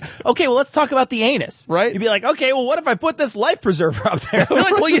 just think, okay, well, let's talk about the anus. Right. You'd be like, okay, well, what if I put this life preserver up there? You're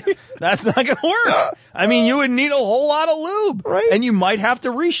like, well, that's not going to work. I mean, you would need a whole lot of lube. Right. And you might have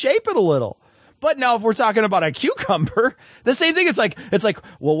to reshape it a little. But now if we're talking about a cucumber, the same thing. It's like,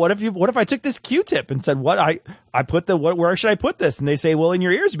 well, what if I took this Q-tip and said, where should I put this? And they say, well, in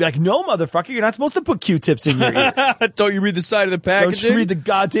your ears. You'd be like, no, motherfucker, you're not supposed to put Q-tips in your ear. Don't you read the side of the packaging? Don't you read the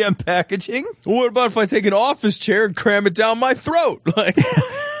goddamn packaging? Well, what about if I take an office chair and cram it down my throat? Like,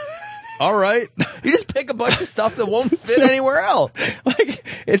 all right. You just pick a bunch of stuff that won't fit anywhere else. Like,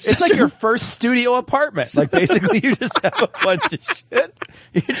 it's like your first studio apartment. Like, basically, you just have a bunch of shit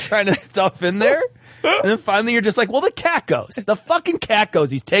you're trying to stuff in there. And then finally, you're just like, well, the cat goes. The fucking cat goes.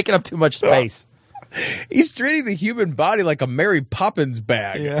 He's taking up too much space. He's treating the human body like a Mary Poppins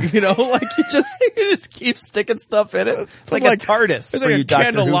bag. Yeah. Like you just keep sticking stuff in it. It's like a TARDIS. There's like a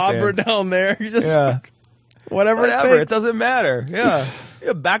candelabra down there. You just whatever. It doesn't matter. Yeah.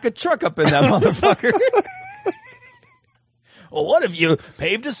 You back a truck up in that motherfucker. Well, what if you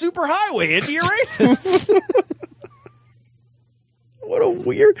paved a superhighway into your anus? What a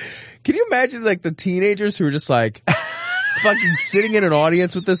weird. Can you imagine like the teenagers who are just like fucking sitting in an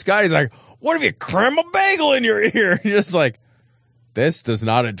audience with this guy? He's like, what if you cram a bagel in your ear? And you're just like, this does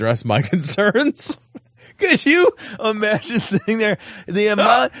not address my concerns. Could you imagine sitting there, the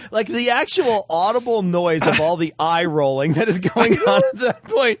amount, like the actual audible noise of all the eye rolling that is going on at that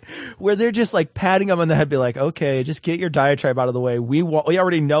point, where they're just like patting them on the head, be like, okay, just get your diatribe out of the way. We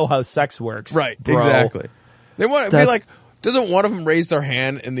already know how sex works. Right, bro. exactly. They want to be like, doesn't one of them raise their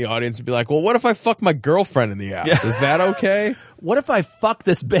hand in the audience and be like, well, what if I fuck my girlfriend in the ass? Yeah. Is that okay? What if I fuck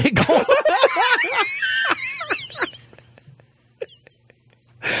this bagel?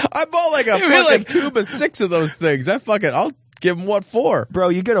 I bought like a fucking tube of 6 of those things. I'll give him what for. Bro,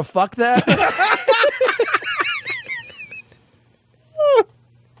 you gonna fuck that?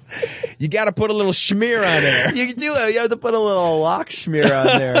 You got to put a little schmear on there. You do it. You have to put a little lock schmear on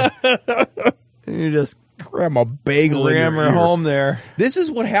there. And you just cram a bagel in ram your her ear. home there. This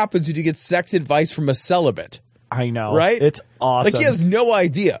is what happens when you get sex advice from a celibate. I know. Right? It's awesome. Like, he has no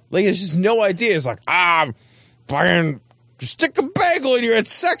idea. Like, it's just no idea. It's like, fucking stick a bagel in your head.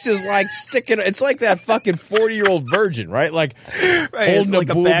 Sex is like it's like that fucking 40-year-old virgin, right? Like, holding like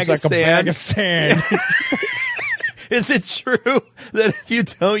the a boobs bag of like sand. a bag of sand. Is it true that if you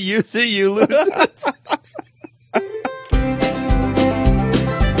don't use it, you lose it?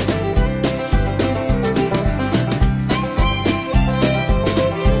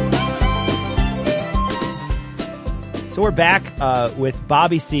 So we're back with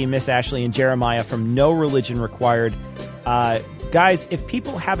Bobby C., Miss Ashley, and Jeremiah from No Religion Required. Guys, if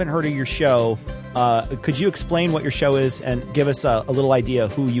people haven't heard of your show, could you explain what your show is and give us a little idea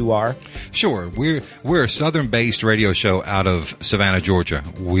who you are? Sure. We're a Southern-based radio show out of Savannah, Georgia.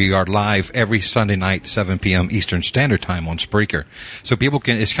 We are live every Sunday night, 7 p.m. Eastern Standard Time on Spreaker. So people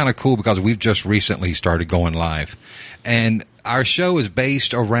can, it's kind of cool because we've just recently started going live. And our show is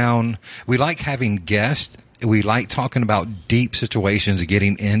based around, we like having guests. We like talking about deep situations,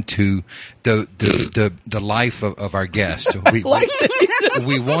 getting into the life of our guests. We want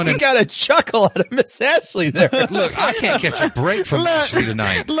to. You got a chuckle out of Miss Ashley there. Look, I can't catch a break from Ashley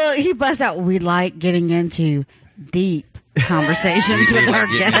tonight. Look, he busts out. We like getting into deep conversations with our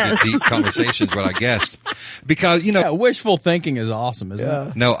guests. Deep conversations with our guests, because wishful thinking is awesome, isn't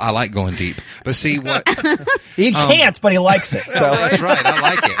it? No, I like going deep, but see what he can't, but he likes it. So that's right. I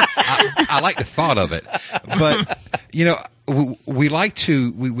like it. I like the thought of it, but we like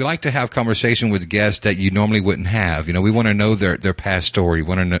to have conversation with guests that you normally wouldn't have. We want to know their past story. We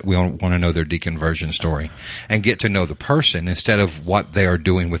want to know their deconversion story, and get to know the person instead of what they are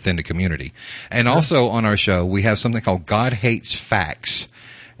doing within the community. And also on our show, we have something called God Hates Facts.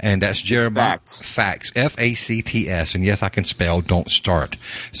 And that's Jeremiah. Facts. F-A-C-T-S. And yes, I can spell Don't Start.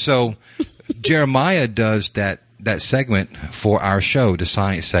 So Jeremiah does that segment for our show, the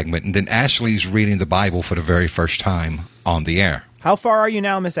science segment. And then Ashley's reading the Bible for the very first time on the air. How far are you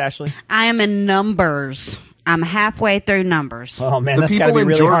now, Miss Ashley? I am in Numbers. I'm halfway through Numbers. Oh, man, the that's people gotta be in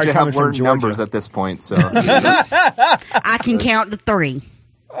really Georgia hard have coming learned from Georgia. numbers at this point, so I can count to 3.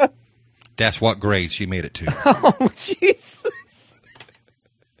 That's what grade she made it to. Oh, Jesus.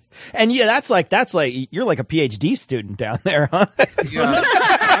 And yeah, that's like you're like a PhD student down there, huh? Yeah.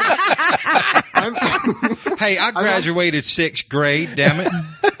 Hey, I graduated 6th grade, damn it.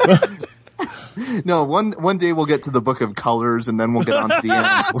 No, one day we'll get to the Book of Colors, and then we'll get on to the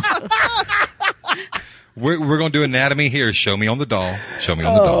animals. We're going to do anatomy here. Show me on the doll. Show me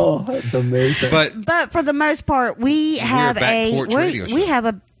on the doll. Oh, that's amazing. But for the most part, we have back porch radio show.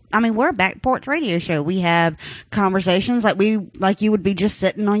 We're a back porch radio show. We have conversations like you would be just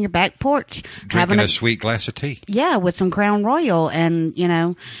sitting on your back porch. Drinking a sweet glass of tea. Yeah, with some Crown Royal, and,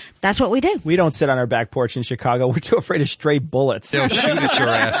 that's what we do. We don't sit on our back porch in Chicago. We're too afraid of stray bullets. They'll shoot at your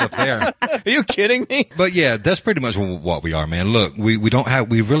ass up there. Are you kidding me? But yeah, that's pretty much what we are, man. Look, we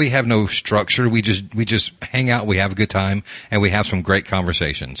really have no structure. We just hang out, we have a good time, and we have some great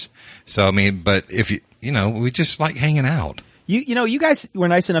conversations. So, I mean, but if we just like hanging out. You guys were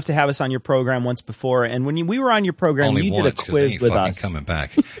nice enough to have us on your program once before, and when we were on your program, Only you once, did a quiz with us. Coming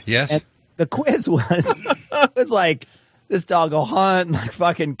back, yes. And the quiz was like, this dog will hunt and like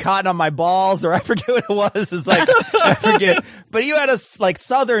fucking cotton on my balls, or I forget what it was. It's like I forget, but you had us like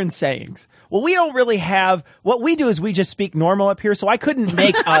Southern sayings. Well, we don't really have. What we do is we just speak normal up here, so I couldn't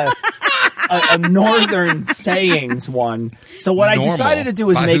make a Northern sayings one. So what Normal. I decided to do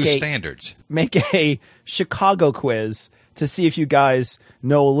was By make whose standards? Make a Chicago quiz to see if you guys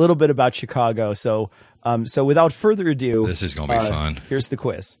know a little bit about Chicago. So without further ado, this is going to be fun. Here's the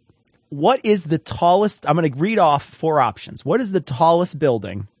quiz. What is the tallest? I'm going to read off 4 options. What is the tallest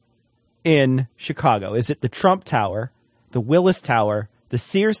building in Chicago? Is it the Trump Tower, the Willis Tower, the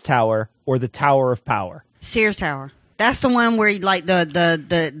Sears Tower, or the Tower of Power? Sears Tower. That's the one where like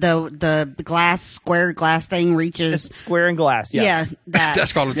the glass, square glass thing reaches. It's square and glass. Yes. Yeah, that.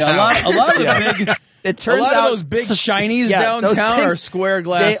 That's called a Yeah, tower. a lot of the big. It turns a lot out of those big shinies those downtown are things, square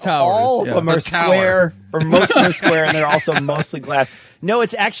glass towers. All of them Or are tower. square, or most of them are square, and they're also mostly glass. No,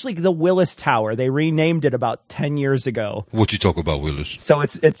 it's actually the Willis Tower. They renamed it about 10 years ago. What you talk about, Willis? So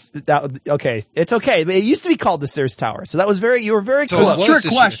it's okay. It's okay. It used to be called the Sears Tower. So you were very So close. what's Trick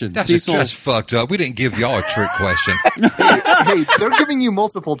this- question. That's Cecil. just fucked up. We didn't give y'all a trick question. Hey, they're giving you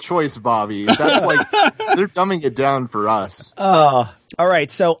multiple choice, Bobby. That's like they're dumbing it down for us. All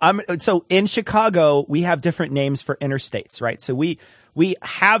right. So in Chicago, we have different names for interstates, right? So we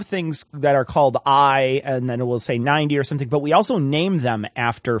have things that are called I, and then it will say 90 or something, but we also name them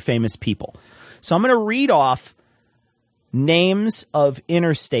after famous people. So I'm going to read off names of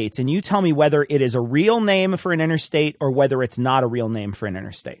interstates, and you tell me whether it is a real name for an interstate or whether it's not a real name for an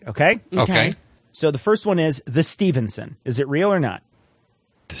interstate. Okay? Okay. So the first one is the Stevenson. Is it real or not?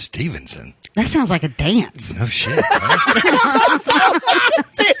 The Stevenson. That sounds like a dance. No shit. I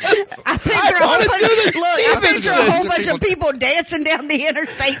picture a whole bunch of people dancing down the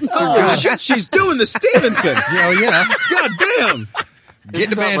interstate. Oh, shit, she's doing the Stevenson. Yeah. God damn. Get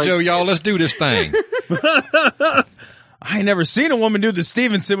the banjo, y'all. Let's do this thing. I ain't never seen a woman do the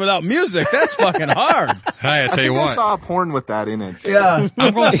Stevenson without music. That's fucking hard. Hey, I tell you I what. saw a porn with that in it. Yeah.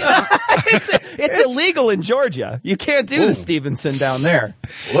 I'm going to It's illegal in Georgia. You can't do the Stevenson down there.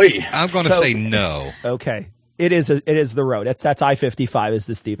 say no. Okay. It is the road. That's I-55 is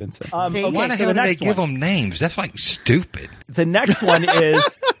the Stevenson. Why the hell do they give them names? That's like stupid. The next one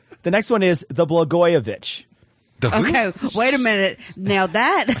is the Blagojevich. Okay, wait a minute. Now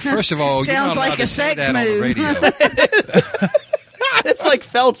that First of all, sounds you're not allowed like to a say sex that on the move. radio. It's like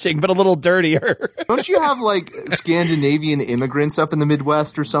felching, but a little dirtier. Don't you have like Scandinavian immigrants up in the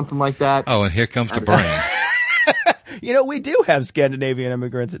Midwest or something like that? Oh, and here comes the brain. We do have Scandinavian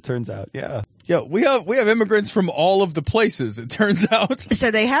immigrants, it turns out. Yeah. Yeah, we have immigrants from all of the places, it turns out.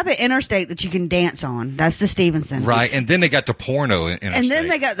 So they have an interstate that you can dance on. That's the Stevenson. Right, and then they got the porno interstate. And then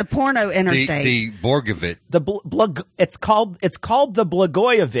they got the porno interstate. The Borgovit. It's called the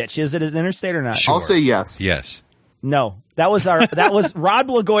Blagojevich. Is it an interstate or not? Sure. I'll say yes. Yes. No. That was Rod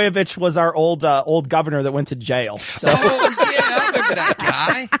Blagojevich was our old governor that went to jail. So Oh, yeah, I remember that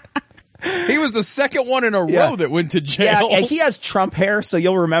guy. He was the second one in a row that went to jail. Yeah, he has Trump hair, so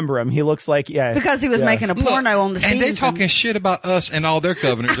you'll remember him. He looks like because he was making a porno on the And Stevenson. they talking shit about us, and all their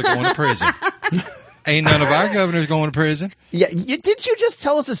governors are going to prison. Ain't none of our governors going to prison. Yeah, didn't you just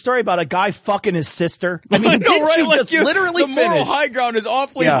tell us a story about a guy fucking his sister? I mean, didn't you just literally the moral finish? high ground is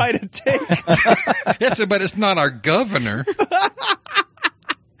awfully high to take. Yes, but it's not our governor.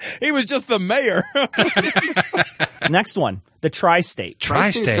 He was just the mayor. Next one, the tri-state.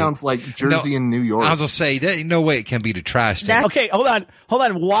 Tri-state sounds like Jersey and New York. I was going to say, there ain't no way it can be the tri-state. Okay, hold on.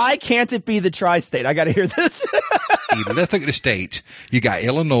 Why can't it be the tri-state? I got to hear this. Let's look at the states. You got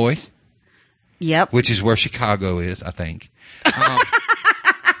Illinois. Yep. Which is where Chicago is, I think.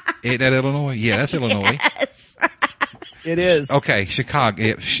 Ain't that Illinois? Yeah, that's Illinois. Yes. It is. Okay, Chicago.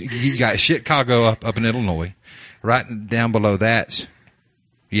 You got Chicago up in Illinois. Right down below that.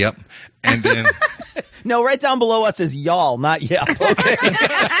 Yep. And then no, right down below us is y'all, not yep. Okay.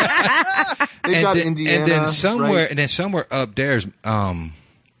 They've got Indiana, and then somewhere right? up there's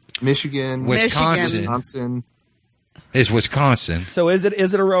Michigan, Wisconsin. Is Wisconsin. So is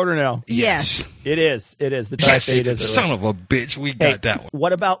it a road or no? Yes. It is. The tri-state is a road. Son of a bitch, we got that one.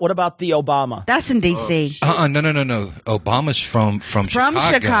 What about the Obama? That's in D.C. No. Obama's from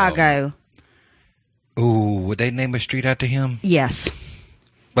Chicago. Ooh, would they name a street after him? Yes.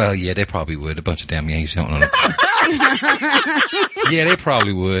 Well, yeah, they probably would. A bunch of damn Yankees don't know. Yeah, they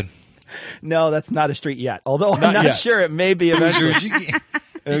probably would. No, that's not a street yet. Although I'm not yet. sure it may be eventually.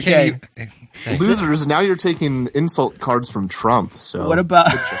 Okay. Losers, now you're taking insult cards from Trump. So What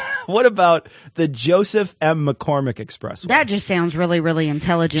about the Joseph M. McCormick Expressway? That just sounds really, really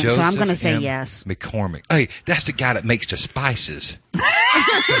intelligent, so I'm going to say M. yes. McCormick. Hey, that's the guy that makes the spices. The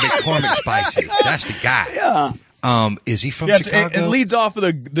McCormick spices. That's the guy. Yeah. Is he from Yeah, Chicago? it leads off of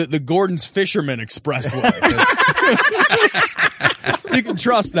the Gordon's Fisherman Expressway. You can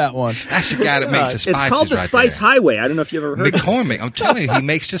trust that one. That's the guy that makes the spices. It's called the right Spice there. Highway. I don't know if you've ever heard of it. McCormick. I'm telling you, he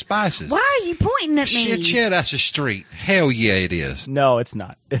makes the spices. Why are you pointing at me? Shit, that's a street. Hell yeah, it is. No, it's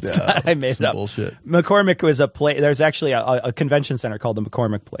not. It's not. I made it up. Bullshit. McCormick was a place. There's actually a convention center called the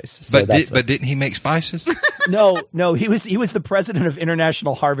McCormick Place. So But didn't he make spices? No. He was the president of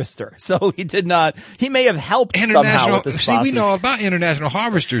International Harvester. So he did not. He may have helped somehow with the spices. See, we know all about international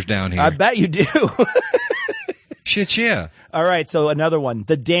harvesters down here. I bet you do. Shit, yeah. All right. So another one,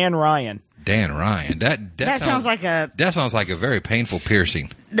 the Dan Ryan. Dan Ryan. That sounds like a... That sounds like a very painful piercing.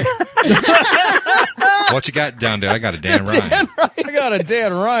 What you got down there? I got a Dan Ryan. I got got a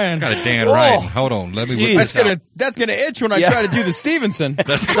Dan Ryan. Got a Dan Ryan. Hold on. Let me whip That's this out. gonna itch when I try to do the Stevenson. Man,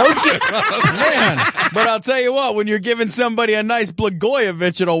 but I'll tell you what, when you're giving somebody a nice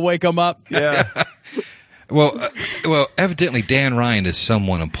Blagojevich, it'll wake them up. Yeah. Well, evidently Dan Ryan is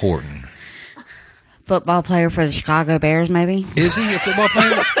someone important. Football player for the Chicago Bears, maybe? Is he a football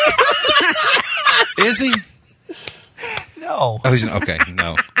player? Is he? No. Oh, he's okay.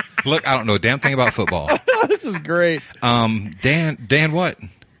 No. Look, I don't know a damn thing about football. This is great. Dan what?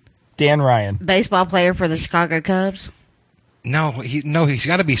 Dan Ryan. Baseball player for the Chicago Cubs? No, he's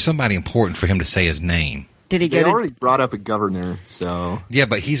got to be somebody important for him to say his name. Did he They go to... already brought up a governor, so Yeah,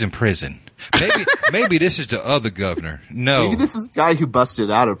 but he's in prison. Maybe this is the other governor. No. maybe this is the guy who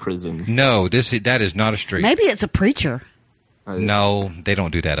busted out of prison. No, that is not a street. Maybe it's a preacher. No, they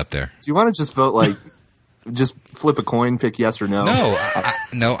don't do that up there. Do you want to just vote like, just flip a coin, pick yes or no?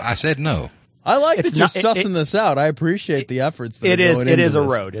 No, I said no. I like It's that you're not- sussing this out. I appreciate the efforts. That It are is. going It into is a this.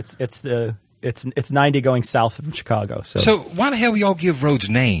 road. It's 90 going south from Chicago. So why the hell y'all give roads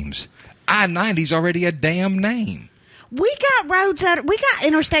names? I-90's already a damn name. We got roads we got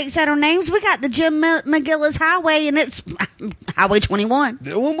interstates that are names. We got the Jim McGillis Highway, and it's Highway 21.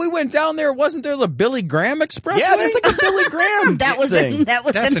 When we went down there, wasn't there the Billy Graham Expressway? Yeah, there's like a Billy Graham That was thing.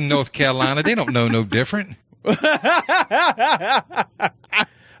 That's in North Carolina. They don't know no different. All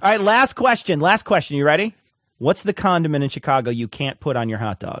right, last question. You ready? What's the condiment in Chicago you can't put on your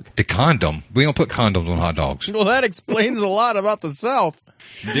hot dog? The condom. We don't put condoms on hot dogs. Well, that explains a lot about the South.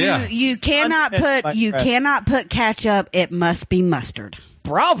 Yeah. You cannot put ketchup. It must be mustard.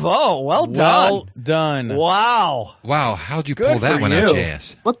 Bravo. Well done. Wow. Wow, how'd you Good pull that for one you. out your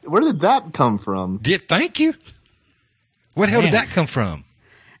ass? Where did that come from? Thank you. Where the hell Man. did that come from?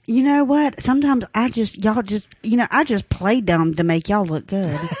 You know what? Sometimes I just play dumb to make y'all look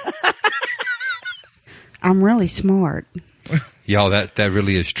good. I'm really smart. Y'all, that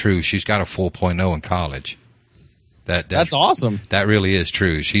really is true. She's got a 4.0 in college. That's awesome. That really is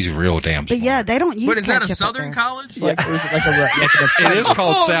true. She's real damn But smart. yeah, they don't use But is that a ketchup up Southern there. college? Yeah. Like, or is it like a It is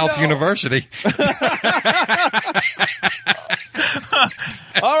called South University.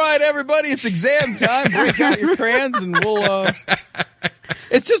 All right, everybody, it's exam time. Break out your crayons and we'll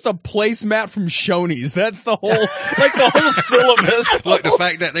it's just a placemat from Shoney's. That's the whole syllabus. Look, the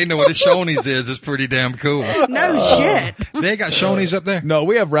fact that they know what a Shoney's is pretty damn cool. No shit. They got Shoney's up there? No,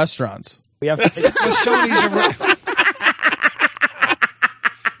 we have restaurants. We have What's Shoney's?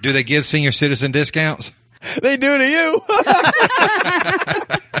 Do they give senior citizen discounts? They do to you.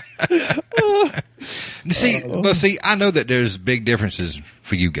 See, I know that there's big differences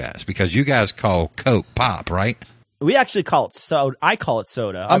for you guys because you guys call Coke pop, right? We actually call it soda. I call it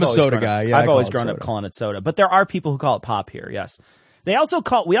soda. I'm a always soda grown up- guy. Yeah, I I've call always it grown up soda. calling it soda. But there are people who call it pop here. Yes. We also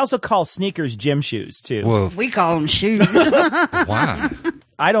call sneakers gym shoes too. Well, We call them shoes. why?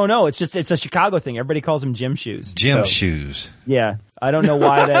 I don't know. It's a Chicago thing. Everybody calls them gym shoes. Gym So, shoes. Yeah. I don't know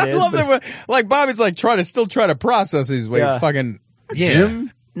why that I is. love but that. Like Bobby's like try to process these. Wait, Yeah. fucking Yeah.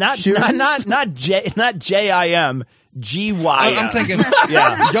 gym? not shoes? not JIM. GYM. I'm thinking,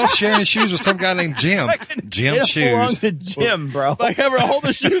 Yeah. y'all sharing shoes with some guy named Jim. Jim It belongs shoes. to Jim, bro. Like ever all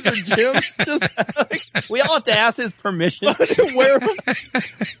the shoes are Jim's? Just We all have to ask his permission. wear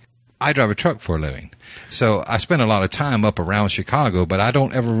I drive a truck for a living. So I spend a lot of time up around Chicago, but I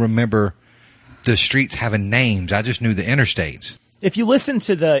don't ever remember the streets having names. I just knew the interstates. If you listen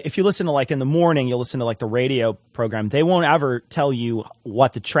to like in the morning, you'll listen to like the radio program. They won't ever tell you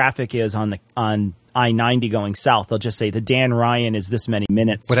what the traffic is on I-90 going south. They'll just say the Dan Ryan is this many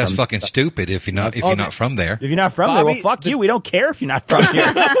minutes. Well, that's from- fucking stupid if you're not from there. If you're not from there, well, Bobby, fuck you. We don't care if you're not from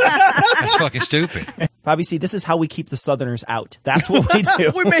here. That's fucking stupid. Bobby, see, this is how we keep the Southerners out. That's what we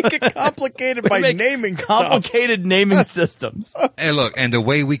do. we make it complicated by make naming stuff. complicated naming systems. Hey, look, and the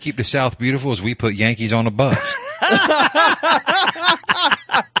way we keep the South beautiful is we put Yankees on a bus.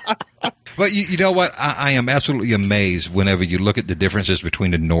 But you know what? I am absolutely amazed whenever you look at the differences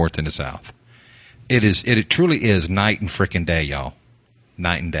between the North and the South. It truly is night and frickin' day, y'all.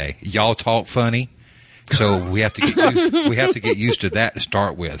 Night and day. Y'all talk funny, so we have to get used to that to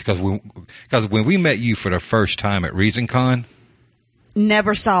start with. Because when we met you for the first time at ReasonCon,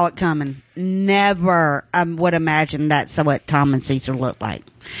 Never saw it coming. Never would imagine that's what Tom and Cecil looked like.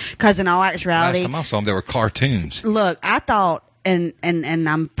 Because in all last actuality, time I saw them, they were cartoons. look, I thought, and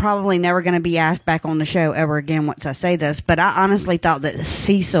I'm probably never going to be asked back on the show ever again once I say this, but I honestly thought that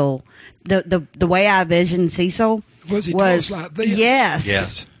Cecil, the way I envisioned Cecil Was he tossed like this? Yes.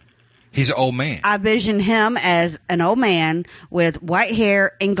 Yes. He's an old man. I envisioned him as an old man with white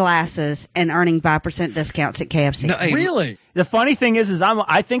hair and glasses and earning 5% discounts at KFC. No, hey, Really? The funny thing is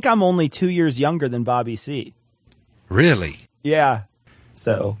I think I'm only 2 years younger than Bobby C. Really? Yeah.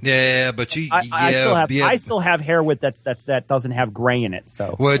 So yeah, but I still have hair with that doesn't have gray in it.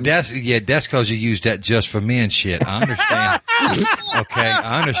 So well, that's because you use that just for men shit. I understand. Okay,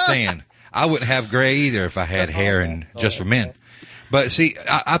 I understand. I wouldn't have gray either if I had hair and just for men. But see,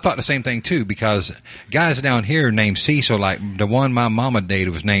 I thought the same thing too, because guys down here named Cecil, like the one my mama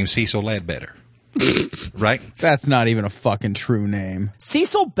dated was named Cecil Ledbetter. Right? That's not even a fucking true name.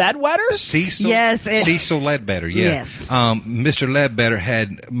 Cecil Bedwetter? Cecil? Yes. Cecil Ledbetter, yeah. Yes. Mr. Ledbetter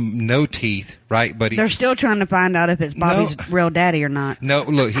had no teeth, right? But they're still trying to find out if it's Bobby's real daddy or not. No,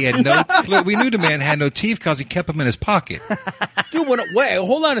 look, he had no. Look, we knew the man had no teeth because he kept them in his pocket. Dude, wait,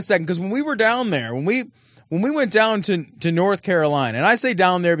 hold on a second, because when we were down there, when we went down to North Carolina, and I say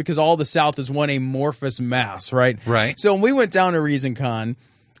down there because all the South is one amorphous mass, right? Right. So when we went down to ReasonCon,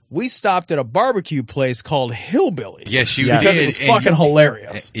 we stopped at a barbecue place called Hillbillies. Yes, you did. Because it was fucking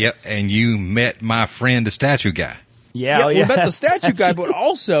hilarious. Yep, and you met my friend, the statue guy. Yeah, we met the statue guy, but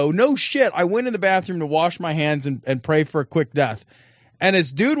also, no shit, I went in the bathroom to wash my hands and pray for a quick death. And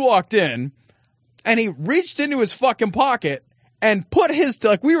this dude walked in, and he reached into his fucking pocket and put his,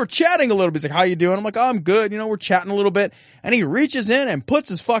 like, we were chatting a little bit. He's like, how you doing? I'm like, oh, I'm good. You know, we're chatting a little bit. And he reaches in and pulls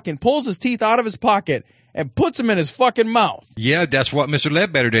his teeth out of his pocket and puts them in his fucking mouth. Yeah, that's what Mr.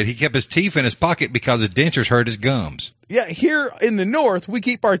 Ledbetter did. He kept his teeth in his pocket because his dentures hurt his gums. Yeah, here in the North, we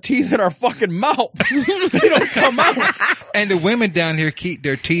keep our teeth in our fucking mouth. They don't come out. And the women down here keep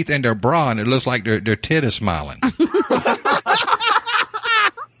their teeth in their bra, and it looks like their tit is smiling.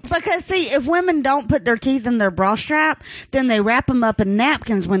 Because, see, if women don't put their teeth in their bra strap, then they wrap them up in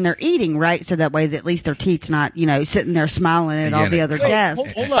napkins when they're eating, right? So that way, at least their teeth's not, sitting there smiling at all the other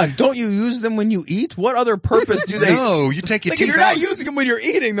guests. Hold on. Don't you use them when you eat? What other purpose do they? No, you take your teeth out. If you're not using them when you're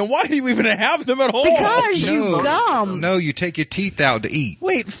eating, then why do you even have them at home? Because you gum. No, you take your teeth out to eat.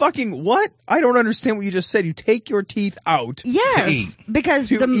 Wait, fucking what? I don't understand what you just said. You take your teeth out to eat. Because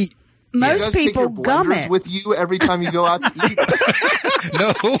to eat. Most people gum it with you every time you go out to eat.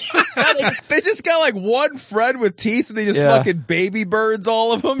 No, they just got like one friend with teeth, and they just fucking baby birds,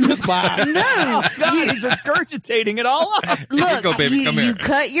 all of them. Just no, he's regurgitating it all up. Look, go, baby. Come here. You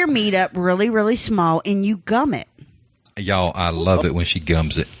cut your meat up really, really small, and you gum it. Y'all, I love it when she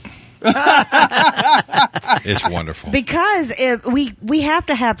gums it. It's wonderful because if we have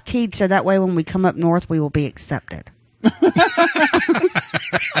to have teeth, so that way when we come up north, we will be accepted.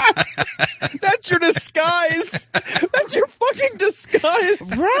 That's your disguise. That's your fucking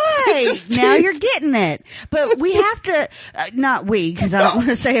disguise. Right. Now you're getting it. But we have to, not we, because I don't want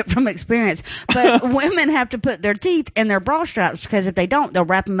to say it from experience, but women have to put their teeth in their bra straps, because if they don't, they'll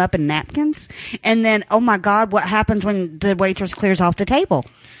wrap them up in napkins. And then, oh my God, what happens when the waitress clears off the table?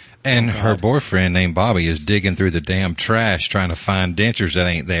 And her boyfriend named Bobby is digging through the damn trash trying to find dentures that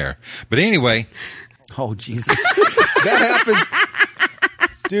ain't there. But anyway. Oh, Jesus. That happens.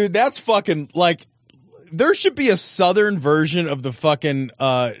 Dude, that's fucking, like, there should be a southern version of the fucking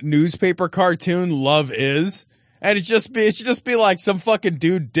newspaper cartoon Love Is. And it should just be like some fucking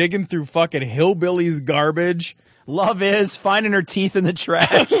dude digging through fucking hillbillies garbage. Love Is finding her teeth in the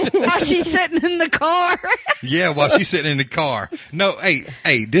trash while she's sitting in the car. Yeah, while she's sitting in the car. No,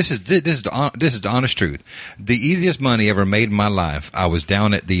 hey, this is the honest truth. The easiest money ever made in my life. I was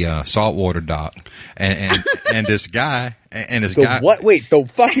down at the saltwater dock, and this guy and this guy. What? Wait, the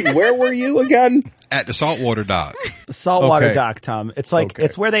fucking where were you again? At the saltwater dock. Saltwater dock, Tom. It's like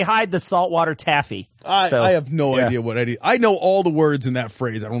it's where they hide the saltwater taffy. I have no idea what any. I know all the words in that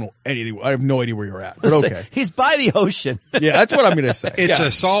phrase. I don't know anything. I have no idea where you're at. But okay, he's by the ocean. Yeah, that's what I'm going to say. It's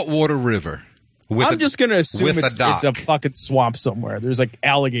a saltwater river. I'm just going to assume it's a fucking swamp somewhere. There's like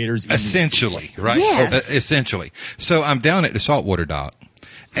alligators. Essentially, right? Yes. Essentially. So I'm down at the saltwater dock,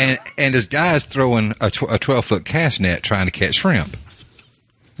 and this guy's throwing a 12-foot cast net trying to catch shrimp.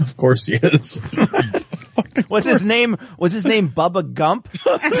 Of course he is. Was his name Bubba Gump?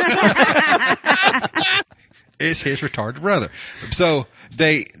 It's his retarded brother.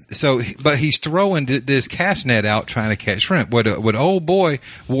 But he's throwing this cast net out trying to catch shrimp. What old boy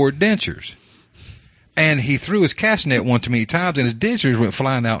wore dentures, and he threw his cast net one too many times, and his dentures went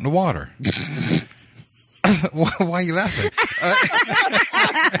flying out in the water. Why are you laughing?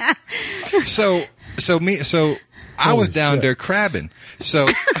 I was down there crabbing. So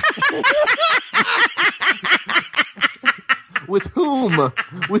with whom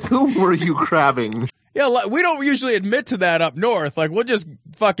were you crabbing? Yeah, we don't usually admit to that up north. Like, we'll just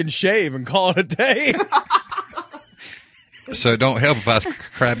fucking shave and call it a day. So it don't help if I was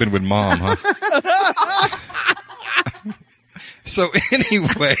crabbing with Mom, huh? So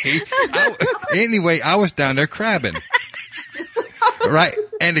anyway, I was down there crabbing. Right.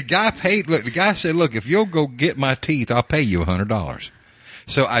 And the guy said, look, if you'll go get my teeth, I'll pay you $100.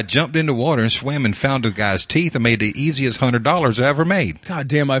 So I jumped in the water and swam and found a guy's teeth and made the easiest $100 I ever made. God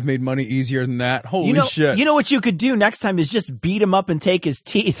damn, I've made money easier than that. Holy You know, shit. you know what you could do next time is just beat him up and take his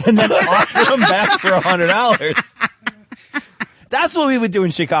teeth and then offer him back for $100. That's what we would do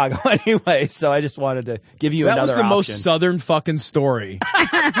in Chicago anyway. So I just wanted to give you another That was the option. most southern fucking story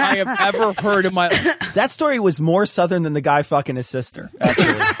I have ever heard in my life. That story was more southern than the guy fucking his sister,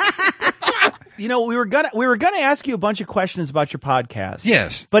 actually. You know, we were gonna ask you a bunch of questions about your podcast.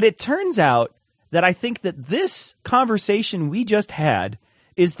 Yes. But it turns out that I think that this conversation we just had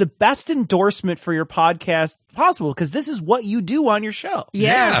is the best endorsement for your podcast possible, because this is what you do on your show.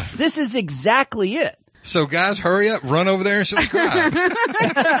 Yes. This is exactly it. So guys, hurry up, run over there and subscribe.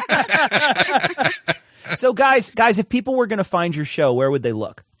 So guys, if people were going to find your show, where would they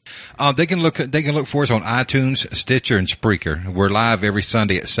look? They can look for us on iTunes, Stitcher, and Spreaker. We're live every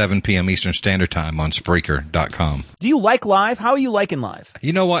Sunday at 7 p.m. Eastern Standard Time on Spreaker.com. Do you like live? How are you liking live?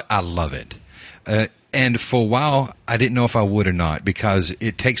 You know what? I love it. And for a while, I didn't know if I would or not, because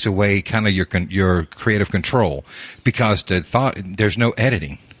it takes away kind of your creative control, because there's no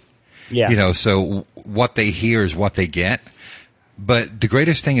editing. Yeah. You know, so what they hear is what they get. But the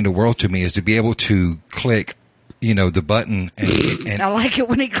greatest thing in the world to me is to be able to click, you know, the button and I like it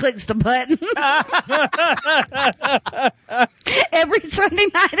when he clicks the button. Every Sunday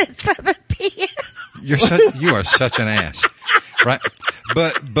night at 7 p.m. you are such an ass. Right?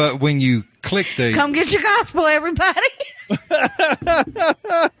 But when you click the Come get your gospel, everybody.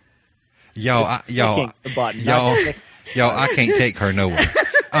 Y'all, I can't take her nowhere.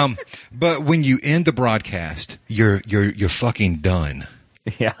 But when you end the broadcast, you're fucking done.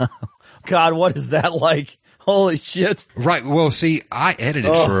 Yeah. God, what is that like? Holy shit. Right. Well, see, I edited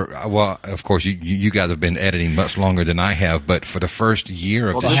well, of course, you guys have been editing much longer than I have, but for the first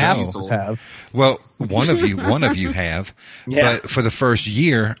year of the show. Well, one of you have. Yeah. But for the first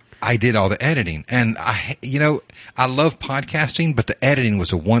year, I did all the editing. And I love podcasting, but the editing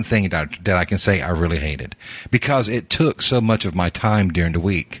was the one thing that I can say I really hated, because it took so much of my time during the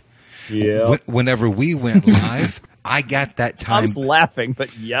week. Yeah. Whenever we went live, I got that time. Tom's laughing,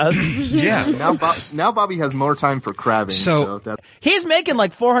 but yes. Yeah. Now Bobby has more time for crabbing. So that's He's making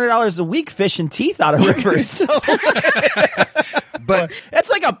like $400 a week fishing teeth out of rivers. So but it's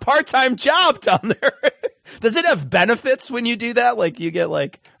like a part-time job down there. Does it have benefits when you do that? Like you get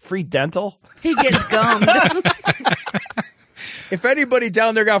like free dental? He gets gummed. If anybody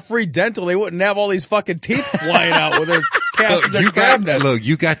down there got free dental, they wouldn't have all these fucking teeth flying out with their crab nets. Look,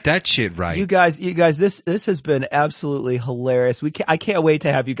 you got that shit right. You guys, this has been absolutely hilarious. I can't wait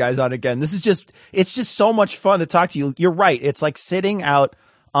to have you guys on again. It's just so much fun to talk to you. You're right. It's like sitting out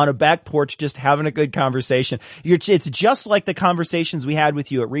on a back porch, just having a good conversation. It's just like the conversations we had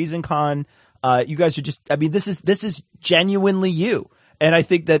with you at ReasonCon. You guys are just, I mean, this is genuinely you. And I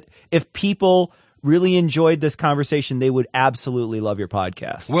think that if people really enjoyed this conversation, they would absolutely love your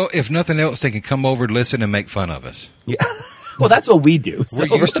podcast. Well, if nothing else, they can come over, listen, and make fun of us. Yeah. Well, that's what we do. So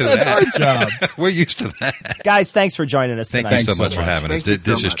We're used to that. That's our job. We're used to that. Guys, thanks for joining us tonight. Thank you so much for having us.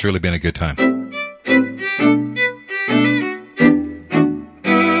 This has truly been a good time.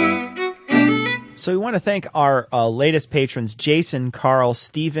 So we want to thank our latest patrons, Jason, Carl,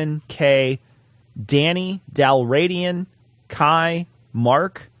 Stephen, Kay, Danny, Dalradian, Kai,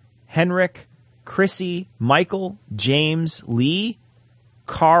 Mark, Henrik, Chrissy, Michael, James, Lee,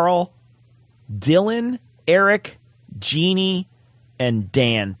 Carl, Dylan, Eric, Jeannie, and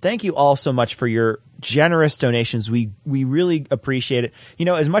Dan. Thank you all so much for your generous donations. We really appreciate it. You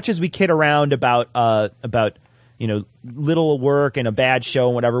know, as much as we kid around about you know, little work and a bad show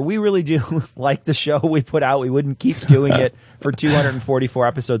and whatever, we really do like the show we put out. We wouldn't keep doing it for 244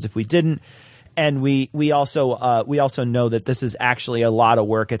 episodes if we didn't. And we also know that this is actually a lot of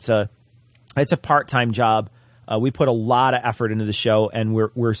work. It's a part-time job. We put a lot of effort into the show, and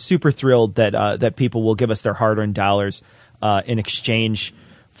we're super thrilled that people will give us their hard-earned dollars in exchange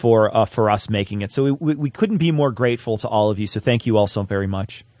for us making it. So we couldn't be more grateful to all of you. So thank you all so very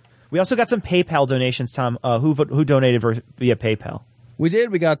much. We also got some PayPal donations, Tom. Who donated via PayPal? We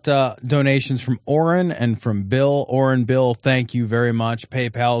did. We got donations from Oren and from Bill. Oren, Bill, thank you very much.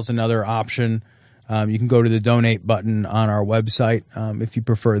 PayPal is another option. You can go to the donate button on our website if you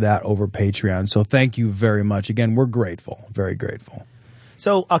prefer that over Patreon. So thank you very much. Again, we're grateful, very grateful.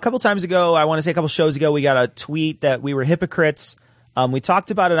 So a couple times ago, I want to say a couple shows ago, we got a tweet that we were hypocrites. We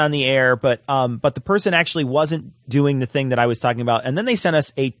talked about it on the air, but the person actually wasn't doing the thing that I was talking about. And then they sent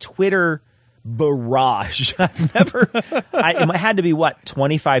us a Twitter barrage. It had to be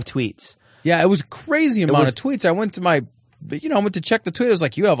 25 tweets. Yeah, it was a crazy amount of tweets. I went to my I went to check the tweet. It was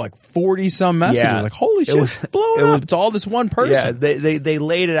like, you have like 40 some messages. Yeah. Like, holy shit, it's blowing up. It's all this one person. Yeah, they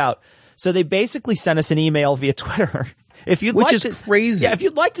laid it out. So they basically sent us an email via Twitter. Which is crazy. Yeah, if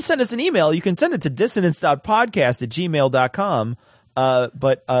you'd like to send us an email, you can send it to dissonance.podcast@gmail.com.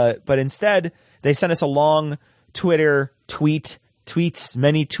 But instead, they sent us a long Twitter tweets,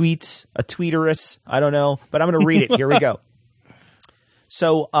 many tweets, a tweeterus. I don't know, but I'm going to read it. Here we go.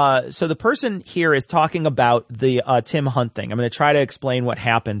 So the person here is talking about the Tim Hunt thing. I'm going to try to explain what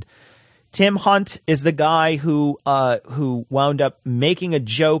happened. Tim Hunt is the guy who wound up making a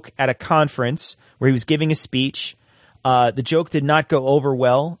joke at a conference where he was giving a speech. The joke did not go over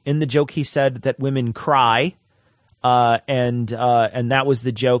well. In the joke, he said that women cry, and that was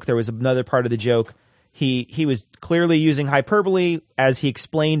the joke. There was another part of the joke. He was clearly using hyperbole, as he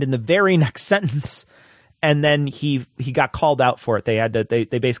explained in the very next sentence, and then he got called out for it.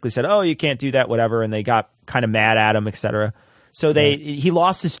 They basically said, "Oh, you can't do that," whatever, and they got kind of mad at him, etc. So he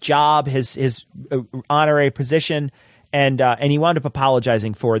lost his job, his honorary position. And he wound up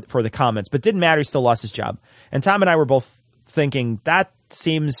apologizing for the comments, but didn't matter. He still lost his job. And Tom and I were both thinking that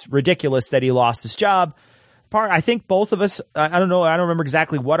seems ridiculous that he lost his job. I think both of us, I don't know, I don't remember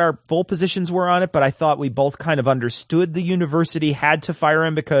exactly what our full positions were on it, but I thought we both kind of understood the university had to fire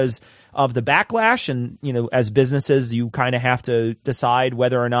him because of the backlash. And, as businesses, you kind of have to decide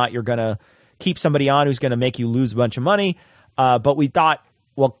whether or not you're going to keep somebody on who's going to make you lose a bunch of money. But we thought,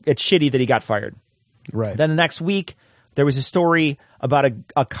 well, it's shitty that he got fired. Right. Then the next week, there was a story about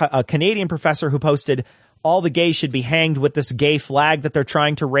a Canadian professor who posted all the gays should be hanged with this gay flag that they're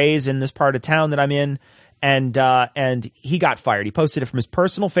trying to raise in this part of town that I'm in. And he got fired. He posted it from his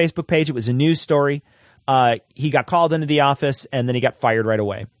personal Facebook page. It was a news story. He got called into the office and then he got fired right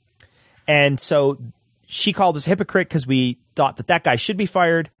away. And so she called us hypocrite because we thought that guy should be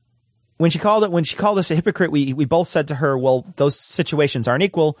fired. When she called us a hypocrite, we both said to her, well, those situations aren't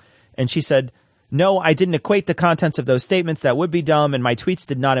equal. And she said, no, I didn't equate the contents of those statements. That would be dumb, and my tweets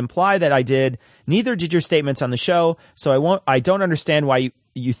did not imply that I did. Neither did your statements on the show, so I don't understand why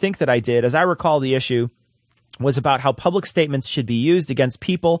you think that I did. As I recall, the issue was about how public statements should be used against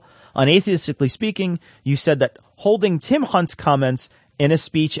people. Unatheistically speaking, you said that holding Tim Hunt's comments in a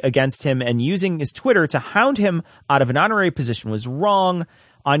speech against him and using his Twitter to hound him out of an honorary position was wrong.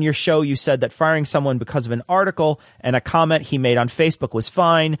 On your show, you said that firing someone because of an article and a comment he made on Facebook was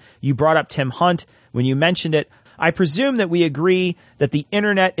fine. You brought up Tim Hunt when you mentioned it. I presume that we agree that the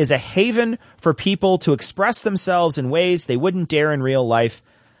internet is a haven for people to express themselves in ways they wouldn't dare in real life.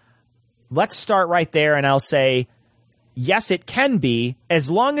 Let's start right there, and I'll say, yes, it can be,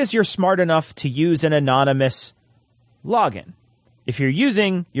 as long as you're smart enough to use an anonymous login. If you're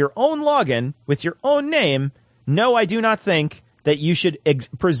using your own login with your own name, no, I do not think that you should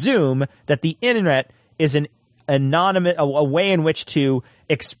presume that the internet is an anonymous, a way in which to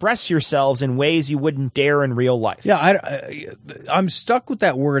express yourselves in ways you wouldn't dare in real life. Yeah, I'm stuck with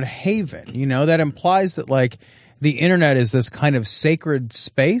that word haven. That implies that like the internet is this kind of sacred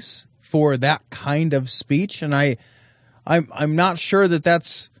space for that kind of speech, and I'm not sure that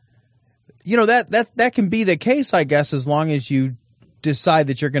that's that can be the case, I guess, as long as you decide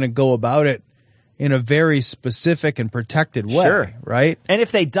that you're going to go about it in a very specific and protected way, sure. Right? And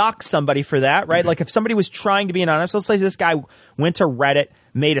if they dox somebody for that, right? Like if somebody was trying to be anonymous, let's say this guy went to Reddit,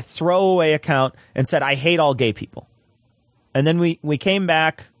 made a throwaway account, and said, I hate all gay people. And then we came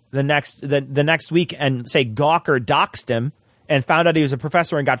back the next week and say Gawker doxed him and found out he was a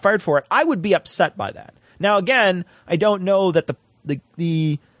professor and got fired for it. I would be upset by that. Now, again, I don't know that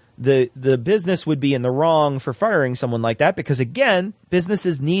the business would be in the wrong for firing someone like that because, again,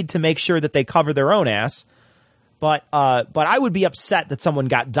 businesses need to make sure that they cover their own ass. But I would be upset that someone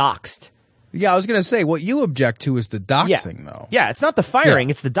got doxed. Yeah, I was going to say, what you object to is the doxing, though. Yeah, it's not the firing,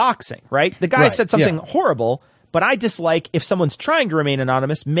 it's the doxing, right? The guy said something horrible, but I dislike, if someone's trying to remain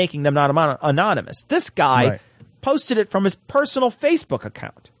anonymous, making them not anonymous. This guy posted it from his personal Facebook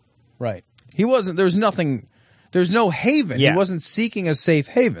account. Right. He wasn't, there's no haven. Yeah. He wasn't seeking a safe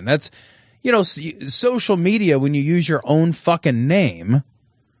haven. That's, social media, when you use your own fucking name,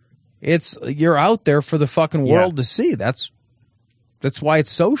 you're out there for the fucking world to see. That's why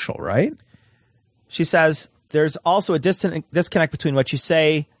it's social, right? She says, there's also a disconnect between what you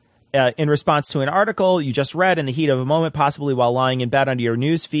say in response to an article you just read in the heat of a moment, possibly while lying in bed under your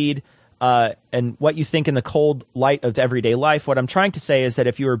news feed, and what you think in the cold light of everyday life. What I'm trying to say is that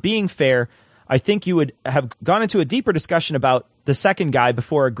if you were being fair, I think you would have gone into a deeper discussion about the second guy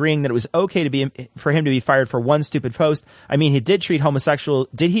before agreeing that it was okay for him to be fired for one stupid post. I mean, did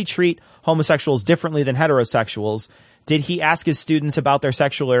he treat homosexuals differently than heterosexuals? Did he ask his students about their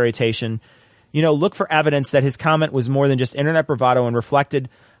sexual orientation? look for evidence that his comment was more than just internet bravado and reflected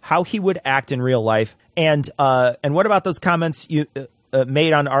how he would act in real life. And what about those comments you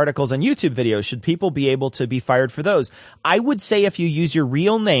made on articles and YouTube videos? Should people be able to be fired for those? I would say if you use your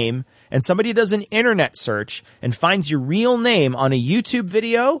real name and somebody does an internet search and finds your real name on a YouTube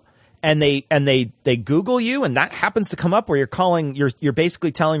video and they Google you and that happens to come up where you're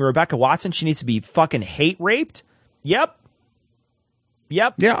basically telling Rebecca Watson she needs to be fucking hate raped. Yep.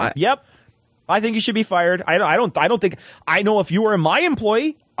 I think you should be fired. I don't think I know if you were my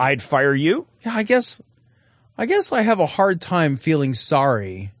employee, I'd fire you. Yeah, I guess I have a hard time feeling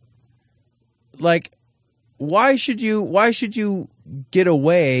sorry. Like, why should you get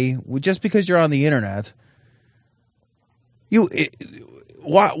away with, just because you're on the internet?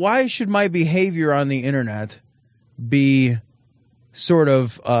 Why should my behavior on the internet be sort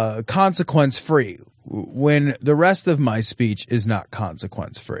of consequence free when the rest of my speech is not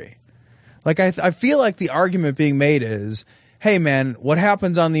consequence free? Like, I feel like the argument being made is, hey, man, what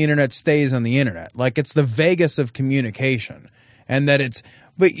happens on the internet stays on the internet. Like, it's the Vegas of communication. And that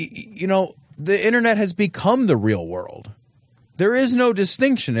but the internet has become the real world. There is no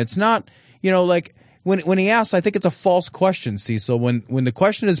distinction. It's not, like when he asks, I think it's a false question, Cecil. When the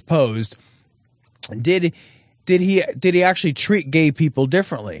question is posed, did he actually treat gay people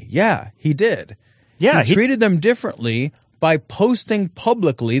differently? Yeah, he did. Yeah, he treated them differently by posting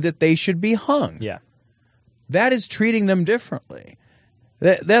publicly that they should be hung. Yeah. That is treating them differently.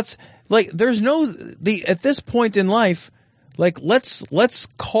 That's like, there's at this point in life, like, let's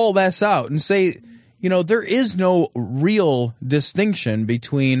call this out and say, there is no real distinction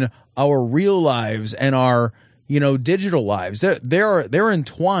between our real lives and our, digital lives. They're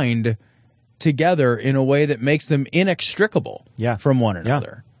entwined together in a way that makes them inextricable from one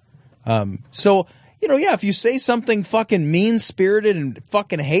another. So, if you say something fucking mean-spirited and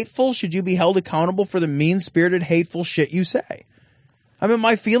fucking hateful, should you be held accountable for the mean-spirited, hateful shit you say? I mean,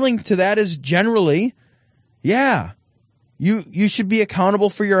 my feeling to that is generally, you should be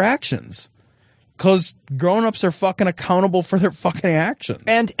accountable for your actions. Because grown-ups are fucking accountable for their fucking actions.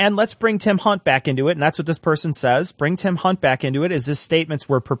 And let's bring Tim Hunt back into it, and that's what this person says. Bring Tim Hunt back into it, as his statements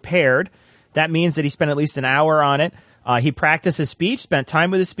were prepared. That means that he spent at least an hour on it. He practiced his speech, spent time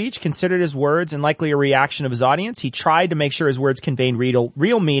with his speech, considered his words and likely a reaction of his audience. He tried to make sure his words conveyed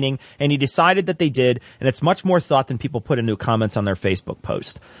real meaning, and he decided that they did, and it's much more thought than people put into comments on their Facebook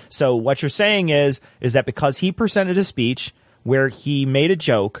post. So what you're saying is that because he presented a speech where he made a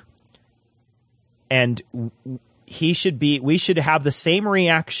joke, and we should have the same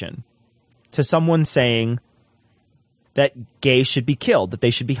reaction to someone saying that gays should be killed, that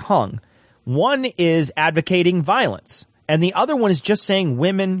they should be hung. One is advocating violence, and the other one is just saying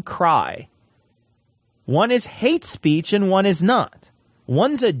women cry. One is hate speech, and one is not.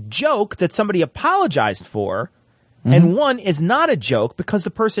 One's a joke that somebody apologized for, and one is not a joke because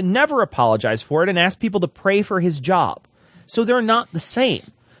the person never apologized for it and asked people to pray for his job. So they're not the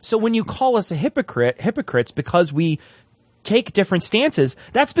same. So when you call us hypocrites because we take different stances,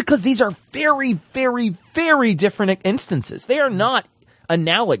 that's because these are very, very, very different instances. They are not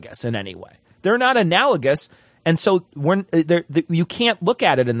analogous in any way. They're not analogous, and so you can't look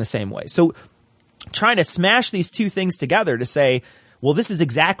at it in the same way. So trying to smash these two things together to say, well, this is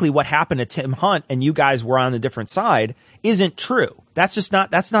exactly what happened to Tim Hunt and you guys were on the different side isn't true. That's not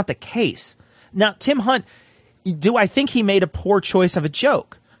the case. Now, Tim Hunt, do I think he made a poor choice of a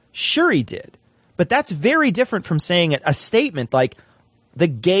joke? Sure he did. But that's very different from saying a statement like, the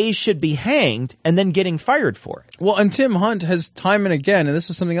gays should be hanged, and then getting fired for it. Well, and Tim Hunt has time and again, and this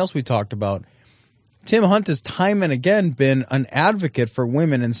is something else we talked about, Tim Hunt has time and again been an advocate for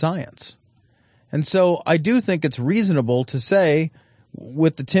women in science. And so I do think it's reasonable to say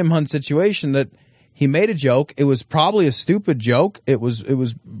with the Tim Hunt situation that he made a joke. It was probably a stupid joke. It was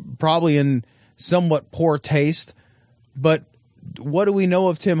probably in somewhat poor taste. But what do we know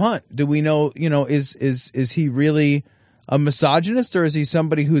of Tim Hunt? Do we know, is he really a misogynist, or is he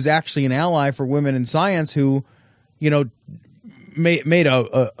somebody who's actually an ally for women in science who, made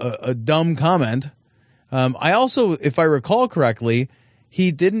a dumb comment? I also, if I recall correctly,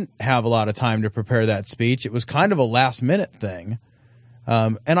 he didn't have a lot of time to prepare that speech. It was kind of a last minute thing.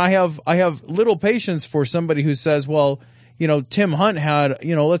 And I have little patience for somebody who says, well, Tim Hunt had,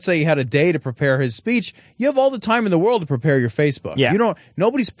 let's say he had a day to prepare his speech. You have all the time in the world to prepare your Facebook. Yeah.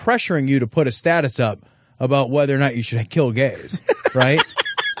 Nobody's pressuring you to put a status up about whether or not you should kill gays, right?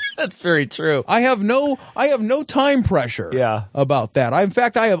 That's very true. I have no time pressure about that. In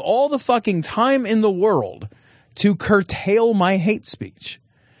fact, I have all the fucking time in the world to curtail my hate speech.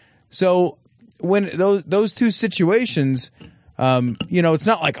 So when those two situations, It's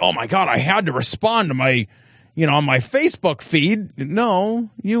not like, oh my God, I had to respond to my, on my Facebook feed. No,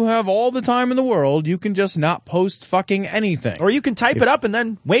 you have all the time in the world. You can just not post fucking anything. Or you can type it up and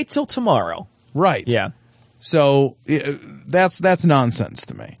then wait till tomorrow. Right. Yeah. So that's nonsense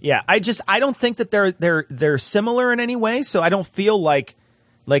to me. Yeah. I don't think that they're similar in any way. So I don't feel like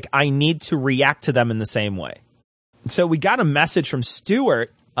I need to react to them in the same way. So we got a message from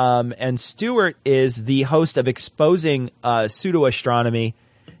Stuart. And Stuart is the host of Exposing Pseudo-Astronomy.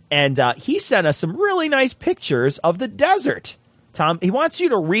 And he sent us some really nice pictures of the desert. Tom, he wants you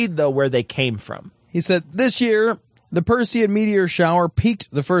to read, though, where they came from. He said, this year, the Perseid meteor shower peaked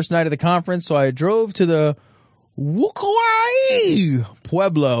the first night of the conference, so I drove to the Wukwai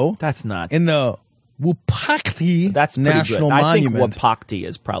Pueblo. That's not. In the Wupakti That's National good. Monument. I think Wupakti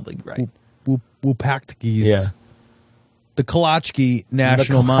is probably right. Wupakti. Yeah. The Kalachki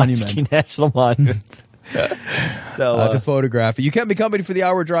National Monument. National Monument. So to photograph it. You kept me company for the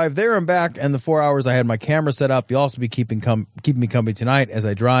hour drive there and back, and the 4 hours I had my camera set up. You'll also be keeping me company tonight as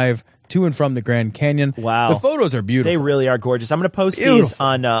I drive to and from the Grand Canyon. Wow. The photos are beautiful. They really are gorgeous. I'm going to post these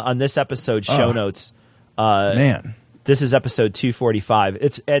on this episode's show notes. Man. This is episode 245.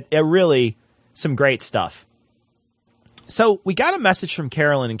 It's really some great stuff. So we got a message from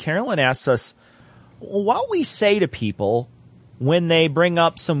Carolyn, and Carolyn asks us what we say to people when they bring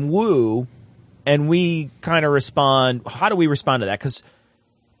up some woo, and we kind of respond. How do we respond to that? Because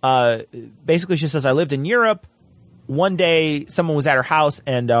basically she says, I lived in Europe. One day someone was at her house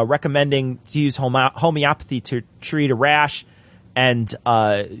and recommending to use homeopathy to treat a rash. And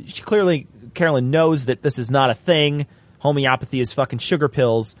Carolyn knows that this is not a thing. Homeopathy is fucking sugar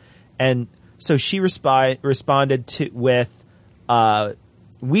pills. And so she responded with,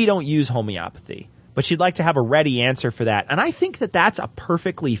 we don't use homeopathy. But she'd like to have a ready answer for that. And I think that that's a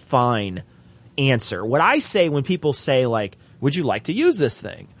perfectly fine answer. What I say when people say, like, would you like to use this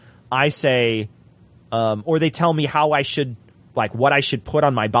thing? I say, or they tell me how I should, like, what I should put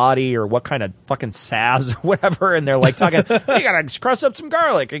on my body or what kind of fucking salves or whatever. And they're like talking, hey, you got to crush up some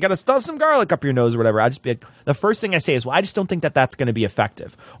garlic. You got to stuff some garlic up your nose or whatever. I just be like, the first thing I say is, well, I just don't think that that's going to be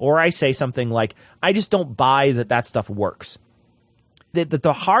effective. Or I say something like, I just don't buy that stuff works.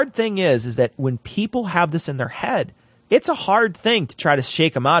 The hard thing is that when people have this in their head, it's a hard thing to try to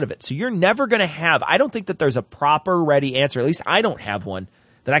shake them out of it. So you're never going to have, I don't think that there's a proper ready answer. At least I don't have one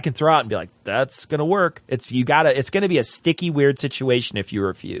that I can throw out and be like, that's going to work. It's going to be a sticky, weird situation if you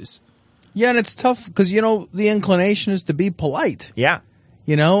refuse. Yeah. And it's tough because, the inclination is to be polite. Yeah.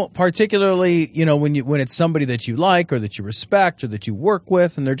 Particularly, when it's somebody that you like or that you respect or that you work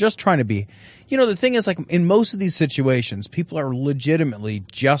with, and they're just trying to be, the thing is, like, in most of these situations, people are legitimately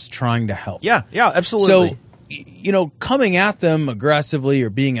just trying to help. Yeah, absolutely. So, coming at them aggressively or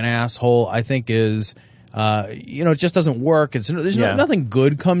being an asshole, I think is, it just doesn't work. Nothing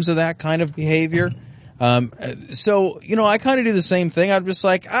good comes of that kind of behavior. So, I kind of do the same thing. I'm just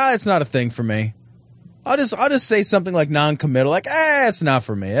like, it's not a thing for me. I'll just say something like non-committal, like, it's not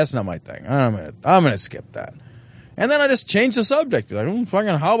for me. That's not my thing. I'm gonna skip that. And then I just change the subject. Be like,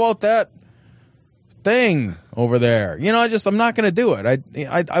 fucking, how about that thing over there? I'm not gonna do it.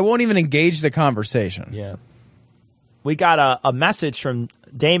 I won't even engage the conversation. Yeah. We got a message from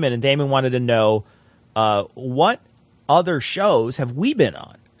Damon, and Damon wanted to know what other shows have we been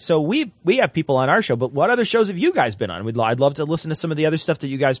on? So we have people on our show, but what other shows have you guys been on? I'd love to listen to some of the other stuff that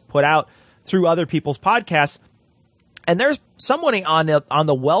you guys put out through other people's podcasts. And there's someone on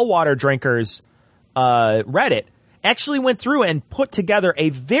the Well Water Drinkers Reddit actually went through and put together a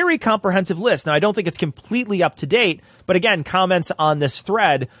very comprehensive list. Now, I don't think it's completely up to date, but again, comments on this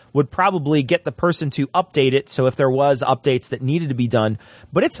thread would probably get the person to update it. So if there was updates that needed to be done,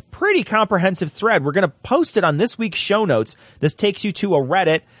 but it's a pretty comprehensive thread. We're going to post it on this week's show notes. This takes you to a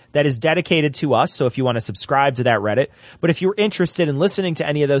Reddit that is dedicated to us. So if you want to subscribe to that Reddit, but if you're interested in listening to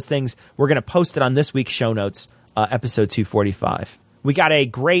any of those things, we're going to post it on this week's show notes, episode 245. We got a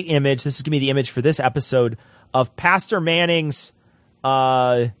great image. This is going to be the image for this episode of Pastor Manning's.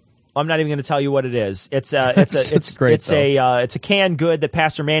 I'm not even going to tell you what it is. It's a canned good that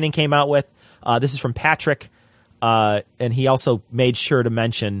Pastor Manning came out with. This is from Patrick, and he also made sure to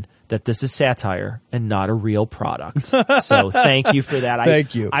mention that this is satire and not a real product. So thank you for that.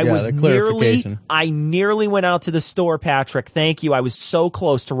 Thank you. I nearly went out to the store, Patrick. Thank you. I was so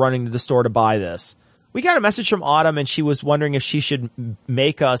close to running to the store to buy this. We got a message from Autumn, and she was wondering if she should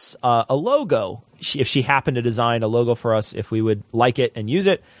make us a logo. If she happened to design a logo for us, if we would like it and use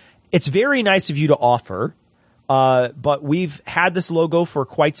it. It's very nice of you to offer, but we've had this logo for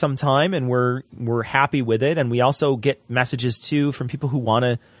quite some time, and we're happy with it. And we also get messages too from people who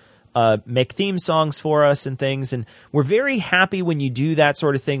want make theme songs for us and things. And we're very happy when you do that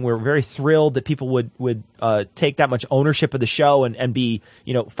sort of thing. We're very thrilled that people would take that much ownership of the show and be,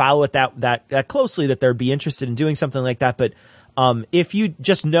 follow it that closely, that they'd be interested in doing something like that. But if you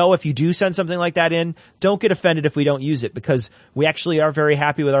do send something like that in, don't get offended if we don't use it, because we actually are very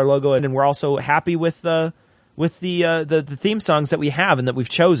happy with our logo, and we're also happy with the theme songs that we have and that we've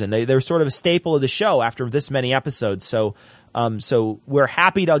chosen. They're sort of a staple of the show after this many episodes. So we're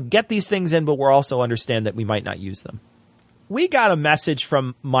happy to get these things in, but we're also understand that we might not use them. We got a message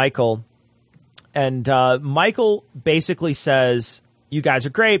from Michael, and Michael basically says, "You guys are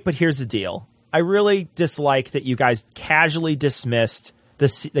great, but here's the deal. I really dislike that you guys casually dismissed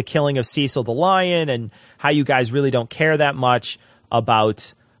the killing of Cecil the lion, and how you guys really don't care that much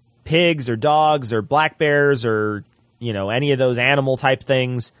about pigs or dogs or black bears or, any of those animal type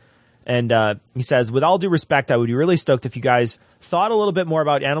things." And he says, "With all due respect, I would be really stoked if you guys thought a little bit more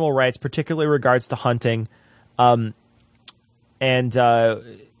about animal rights, particularly in regards to hunting, and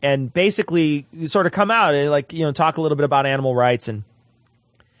basically sort of come out and talk a little bit about animal rights." And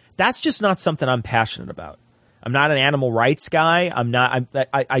that's just not something I'm passionate about. I'm not an animal rights guy.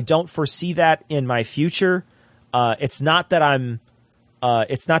 I don't foresee that in my future. It's not that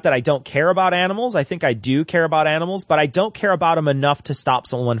I don't care about animals. I think I do care about animals, but I don't care about them enough to stop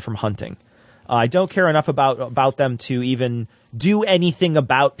someone from hunting. I don't care enough about them to even do anything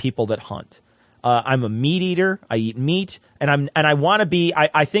about people that hunt. I'm a meat eater. I eat meat, and I want to be.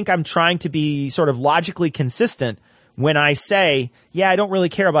 I think I'm trying to be sort of logically consistent when I say, yeah, I don't really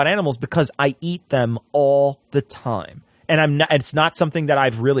care about animals because I eat them all the time, and it's not something that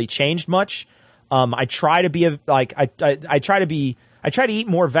I've really changed much. I try to be I try to eat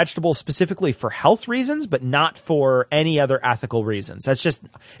more vegetables specifically for health reasons, but not for any other ethical reasons. It's just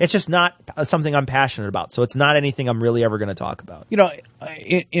not something I'm passionate about. So it's not anything I'm really ever going to talk about.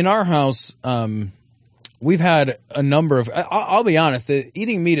 In our house, we've had a number of, I'll be honest,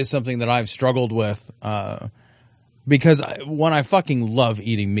 eating meat is something that I've struggled with, because when I fucking love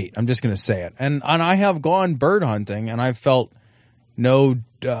eating meat, I'm just going to say it. And I have gone bird hunting, and I've felt no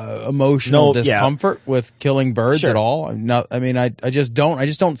emotional discomfort with killing birds at all. I just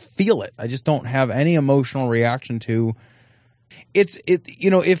don't feel it. I just don't have any emotional reaction to it.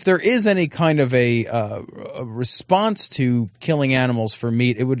 If there is any kind of a response to killing animals for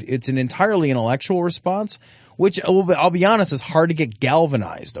meat, it's an entirely intellectual response, which I'll be honest is hard to get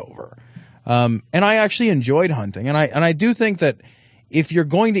galvanized over. And I actually enjoyed hunting, and I do think that if you're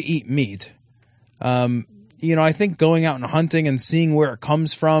going to eat meat, I think going out and hunting and seeing where it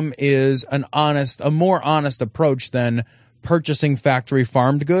comes from is a more honest approach than purchasing factory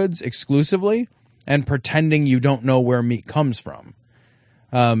farmed goods exclusively and pretending you don't know where meat comes from.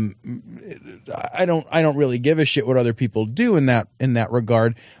 I don't really give a shit what other people do in that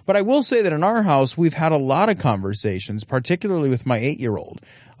regard, but I will say that in our house we've had a lot of conversations, particularly with my 8-year-old,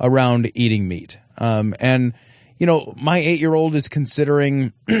 around eating meat. And my 8-year-old is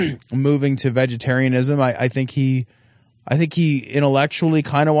considering moving to vegetarianism. I think he intellectually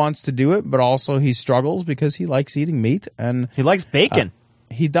kind of wants to do it, but also he struggles because he likes eating meat, and he likes bacon.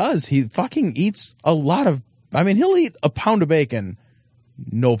 He does. He fucking eats a lot of. He'll eat a pound of bacon,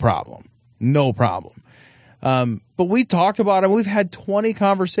 no problem. But we talked about it. We've had 20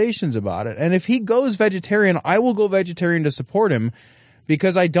 conversations about it, and if he goes vegetarian, I will go vegetarian to support him,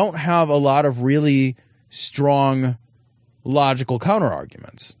 because I don't have a lot of really strong logical counter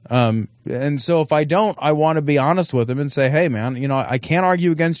arguments. And so if I don't, I want to be honest with him and say, hey man, I can't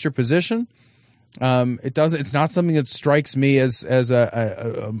argue against your position. It's not something that strikes me as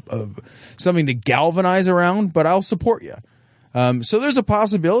a something to galvanize around, but I'll support you. So there's a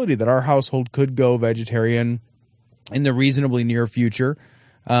possibility that our household could go vegetarian in the reasonably near future.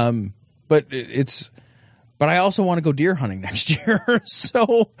 But I also want to go deer hunting next year.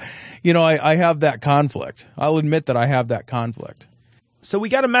 So, I have that conflict. I'll admit that I have that conflict. So we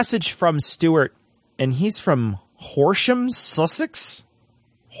got a message from Stuart, and he's from Horsham, Sussex.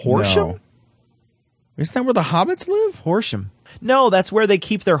 Horsham? No. Isn't that where the hobbits live? Horsham. No, that's where they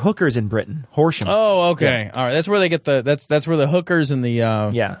keep their hookers in Britain. Horsham. Oh, okay. Yeah. All right. That's where they get that's where the hookers and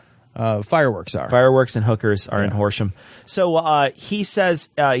the fireworks are. Fireworks and hookers are in Horsham. So he says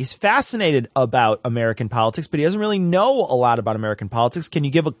he's fascinated about American politics, but he doesn't really know a lot about American politics. Can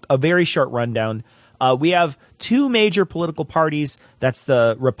you give a very short rundown? We have two major political parties. That's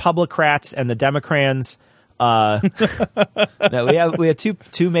the Republicrats and the Democrats. No, we have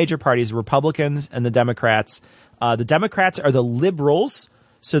two major parties, Republicans and the Democrats. The Democrats are the liberals,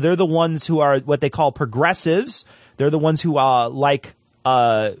 so they're the ones who are what they call progressives. They're the ones who like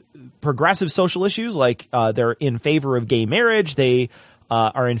progressive social issues, like they're in favor of gay marriage. They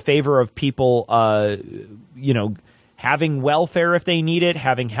are in favor of people, having welfare if they need it,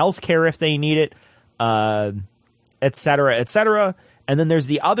 having health care if they need it, et cetera, et cetera. And then there's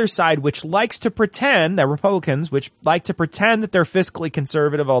the other side, which likes to pretend, the Republicans, which like to pretend that they're fiscally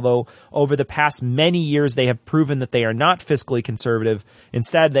conservative, although over the past many years they have proven that they are not fiscally conservative.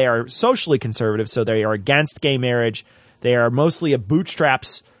 Instead, they are socially conservative, so they are against gay marriage. They are mostly a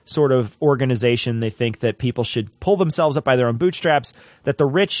bootstraps sort of organization. They think that people should pull themselves up by their own bootstraps, that the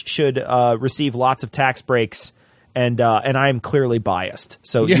rich should receive lots of tax breaks. And I am clearly biased.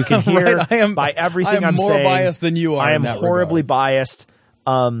 So you can hear right. By everything I'm saying. I'm more biased than you are. I am horribly biased.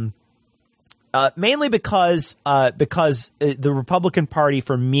 Mainly because the Republican Party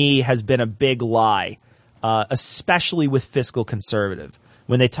for me has been a big lie, especially with fiscal conservative.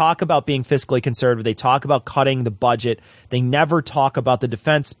 When they talk about being fiscally conservative, they talk about cutting the budget. They never talk about the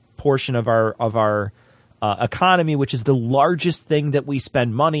defense portion of our economy, which is the largest thing that we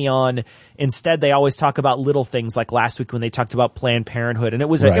spend money on. Instead, they always talk about little things, like last week when they talked about Planned Parenthood, and it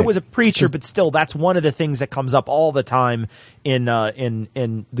was a preacher, but still, that's one of the things that comes up all the time in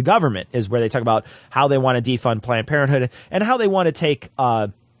the government, is where they talk about how they want to defund Planned Parenthood and how they want to take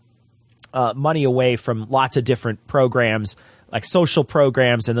money away from lots of different programs, like social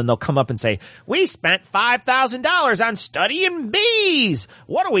programs, and then they'll come up and say, we spent $5,000 on studying bees.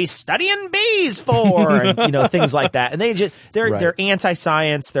 What are we studying bees for? And, things like that. And they're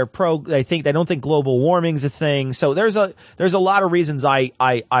anti-science. They don't think global warming's a thing. So there's a lot of reasons I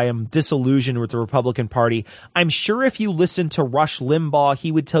am disillusioned with the Republican Party. I'm sure if you listen to Rush Limbaugh,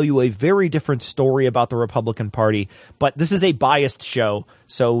 he would tell you a very different story about the Republican Party. But this is a biased show,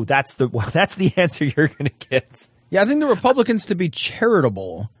 so that's the answer you're going to get. Yeah, I think the Republicans, to be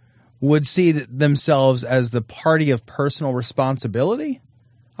charitable, would see themselves as the party of personal responsibility.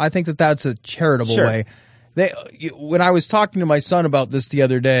 I think that that's a charitable way. When I was talking to my son about this the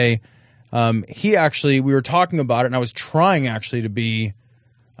other day, we were talking about it, and I was trying actually to be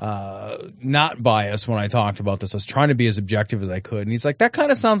not biased when I talked about this. I was trying to be as objective as I could. And he's like, that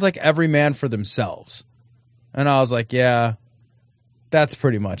kind of sounds like every man for themselves. And I was like, yeah. That's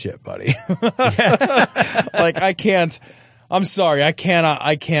pretty much it, buddy. Like, I'm sorry, I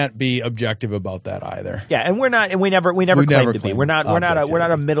can't be objective about that either. Yeah, and we never claim to be. We're not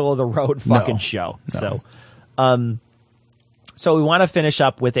a middle of the road fucking show. No. So we want to finish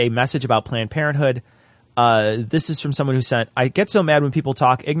up with a message about Planned Parenthood. This is from someone who sent, I get so mad when people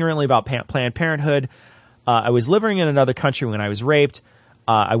talk ignorantly about Planned Parenthood. I was living in another country when I was raped.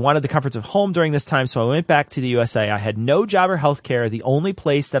 I wanted the comforts of home during this time, so I went back to the USA. I had no job or health care. The only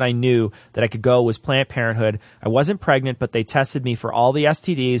place that I knew that I could go was Planned Parenthood. I wasn't pregnant, but they tested me for all the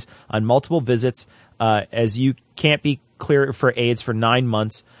STDs on multiple visits, as you can't be clear for AIDS for 9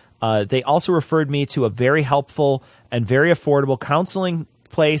 months. They also referred me to a very helpful and very affordable counseling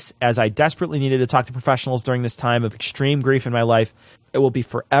place, as I desperately needed to talk to professionals during this time of extreme grief in my life. I will be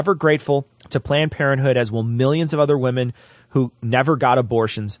forever grateful to Planned Parenthood, as will millions of other women who never got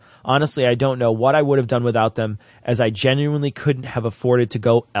abortions. Honestly, I don't know what I would have done without them, as I genuinely couldn't have afforded to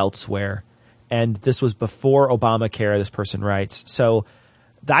go elsewhere. And this was before Obamacare, this person writes. So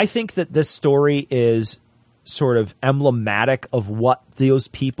I think that this story is sort of emblematic of what those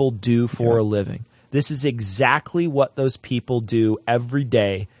people do for a living. This is exactly what those people do every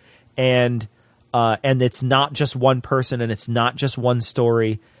day. And it's not just one person, and it's not just one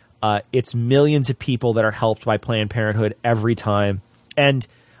story. It's millions of people that are helped by Planned Parenthood every time. And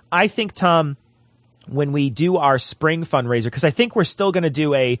I think, Tom, when we do our spring fundraiser, because I think we're still going to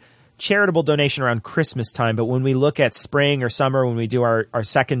do a charitable donation around Christmas time, but when we look at spring or summer, when we do our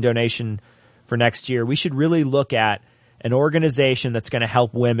second donation for next year, we should really look at an organization that's going to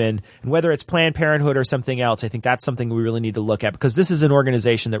help women. And whether it's Planned Parenthood or something else, I think that's something we really need to look at, because this is an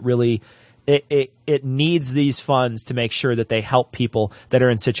organization that really it needs these funds to make sure that they help people that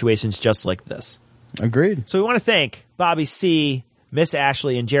are in situations just like this. Agreed. So we want to thank Bobby C., Miss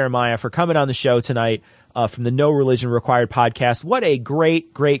Ashley, and Jeremiah for coming on the show tonight from the No Religion Required podcast. What a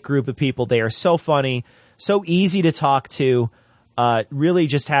great, great group of people. They are so funny, so easy to talk to. Really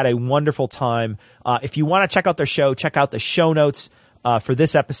just had a wonderful time. If you want to check out their show, check out the show notes for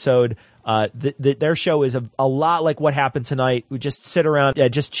this episode. Their show is a lot like what happened tonight. We just sit around,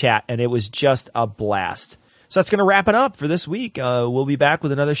 just chat, and it was just a blast. So that's going to wrap it up for this week. We'll be back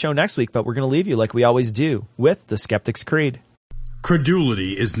with another show next week, but we're going to leave you like we always do with the Skeptic's Creed.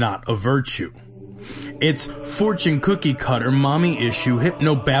 Credulity is not a virtue. It's fortune cookie cutter, mommy issue,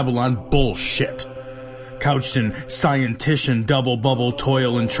 hypno Babylon bullshit. couched in scientician, double bubble,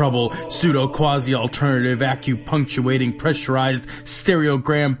 toil and trouble, pseudo quasi alternative, acupunctuating, pressurized,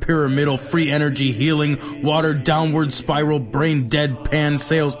 stereogram, pyramidal, free energy healing, watered downward spiral, brain deadpan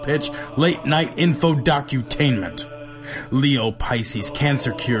sales pitch, late night info docutainment. Leo, Pisces,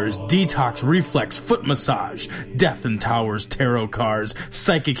 cancer cures, detox, reflex, foot massage, death and towers, tarot cards,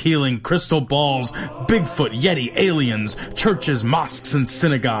 psychic healing, crystal balls, Bigfoot, Yeti, aliens, churches, mosques and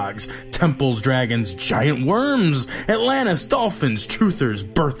synagogues, temples, dragons, giant worms, Atlantis, dolphins, truthers,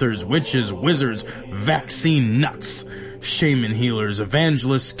 birthers, witches, wizards, vaccine nuts, shaman healers,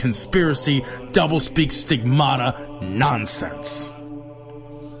 evangelists, conspiracy, doublespeak, stigmata, nonsense.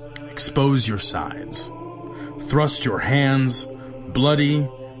 Expose your sides. Thrust your hands, bloody,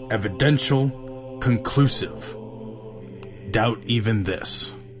 evidential, conclusive. Doubt even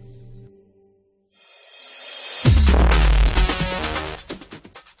this.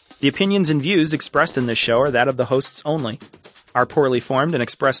 The opinions and views expressed in this show are that of the hosts only. Our poorly formed and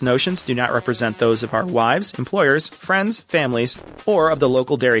expressed notions do not represent those of our wives, employers, friends, families, or of the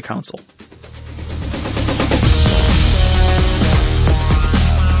local dairy council.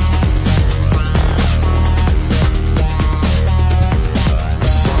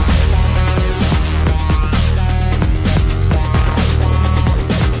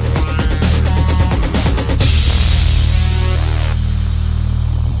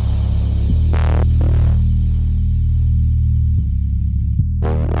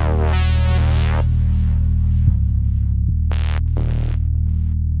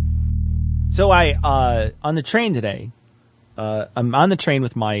 So on the train today, I'm on the train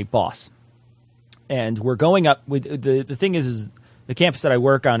with my boss, and we're going up with the thing is the campus that I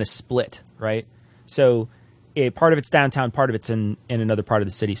work on is split, right? So part of it's downtown, part of it's in another part of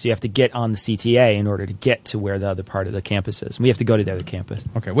the city. So you have to get on the CTA in order to get to where the other part of the campus is. And we have to go to the other campus.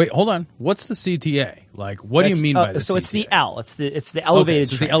 Okay, wait, hold on. What's the CTA? Like, what do you mean by the so CTA? It's the L. It's the elevated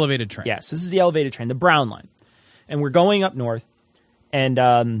train. train. The elevated train. Yes, this is the elevated train, the brown line. And we're going up north, and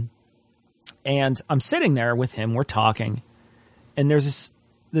I'm sitting there with him. We're talking, and there's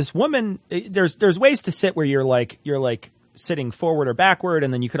this woman. There's ways to sit where you're like sitting forward or backward,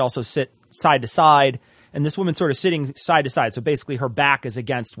 and then you could also sit side to side. And this woman's sort of sitting side to side, so basically her back is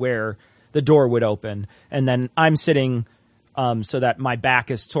against where the door would open, and then I'm sitting so that my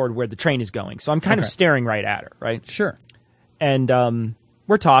back is toward where the train is going. So I'm kind of staring right at her, right? Sure. And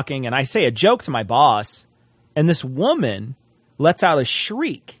we're talking, and I say a joke to my boss, and this woman lets out a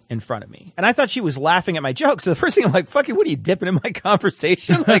shriek in front of me. And I thought she was laughing at my joke. So the first thing I'm like, fucking, what are you dipping in my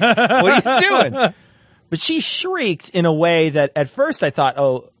conversation? Like, what are you doing? But she shrieked in a way that at first I thought,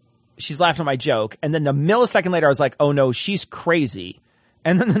 oh, she's laughing at my joke. And then the millisecond later, I was like, oh no, she's crazy.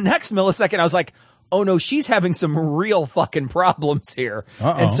 And then the next millisecond, I was like, oh no, she's having some real fucking problems here.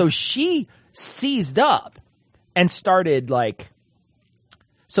 Uh-oh. And so she seized up and started like,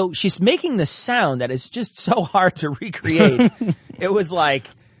 so she's making this sound that is just so hard to recreate. It was like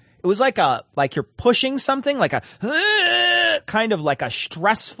you're pushing something, like a kind of like a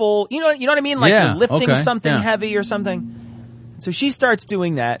stressful, you know what I mean? Like you're lifting something heavy or something. So she starts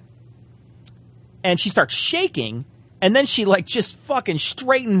doing that, and she starts shaking, and then she like just fucking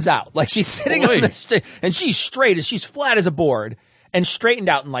straightens out. Like she's sitting on the and she's straight as she's flat as a board and straightened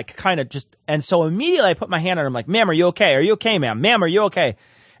out and like kind of just, and so immediately I put my hand on her. I'm like, ma'am, are you okay? Are you okay, ma'am? Ma'am, are you okay?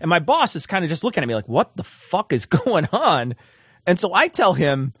 And my boss is kind of just looking at me like, what the fuck is going on? And so I tell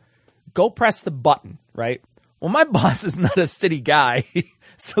him, go press the button, right? Well, my boss is not a city guy.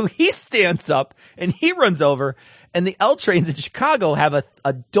 So he stands up and he runs over, and the L trains in Chicago have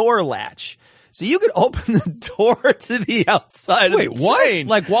a door latch. So you could open the door to the outside of the train.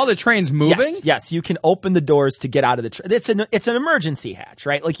 Like while the train's moving? Yes, you can open the doors to get out of the train. It's an emergency hatch,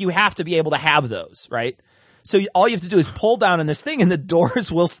 right? Like you have to be able to have those, right? So all you have to do is pull down on this thing and the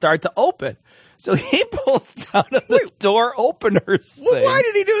doors will start to open. So he pulls down on the door openers thing. Well, why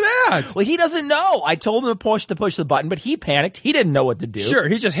did he do that? Well, he doesn't know. I told him to push the button, but he panicked. He didn't know what to do. Sure,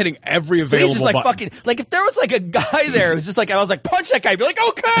 he's just hitting every available so he's just like button. fucking, like if there was like a guy there who's just like, I was like, punch that guy. He'd be like,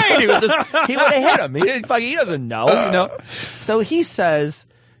 okay. And he would have hit him. He doesn't know, you know? So he says,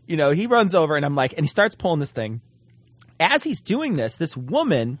 you know, he runs over and I'm like, and he starts pulling this thing. As he's doing this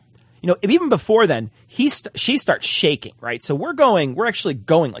woman, you know, even before then, she starts shaking, right? So we're actually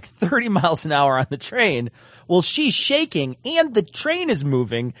going like 30 miles an hour on the train. Well, she's shaking and the train is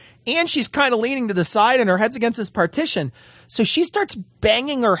moving and she's kind of leaning to the side and her head's against this partition. So she starts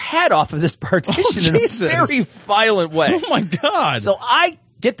banging her head off of this partition in a very violent way. Oh my God. So I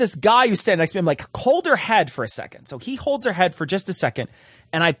get this guy who's standing next to me. I'm like, hold her head for a second. So he holds her head for just a second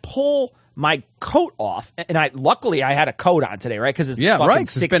and I pull my coat off, and luckily I had a coat on today, right? Because it's fucking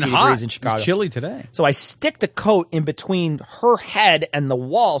 60 it's been degrees hot. in Chicago. It's chilly today. So I stick the coat in between her head and the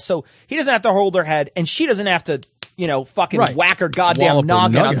wall, so he doesn't have to hold her head, and she doesn't have to, fucking whack her goddamn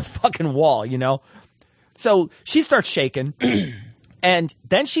noggin on the fucking wall, So she starts shaking, and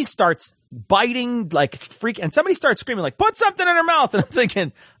then she starts biting like freak, and somebody starts screaming like, "Put something in her mouth!" And I'm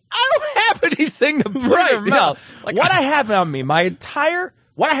thinking, I don't have anything to put in her mouth. Like, what I have on me,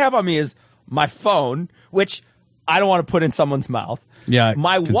 what I have on me is my phone, which I don't want to put in someone's mouth. Yeah,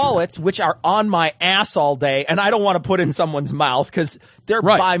 my wallets, which are on my ass all day, and I don't want to put in someone's mouth because they're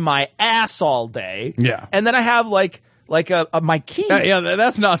by my ass all day. Yeah, and then I have like my keys.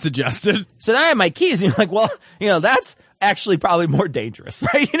 That's not suggested. So then I have my keys, and you're like, well, that's actually probably more dangerous,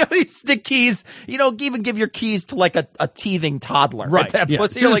 right? You stick keys, don't even give your keys to like a teething toddler. Right. That Yeah.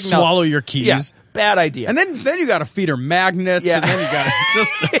 pussy. You're You're like, like, swallow your keys. Yeah, bad idea. And then you got to feed her magnets. Yeah. And then you got to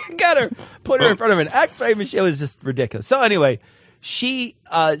just you got to put her in front of an X-ray machine. It was just ridiculous. So anyway,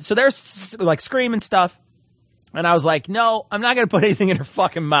 so they're like screaming stuff. And I was like, no, I'm not going to put anything in her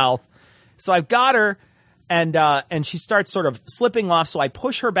fucking mouth. So I've got her and she starts sort of slipping off. So I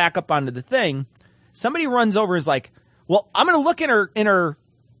push her back up onto the thing. Somebody runs over and is like, well, I'm going to look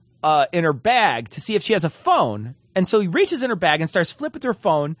in her bag to see if she has a phone. And so he reaches in her bag and starts flipping through her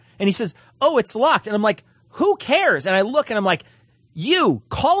phone. And he says, oh, it's locked. And I'm like, who cares? And I look and I'm like, you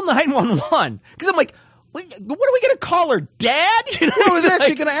call 911. Because I'm like, what are we going to call her, Dad? I was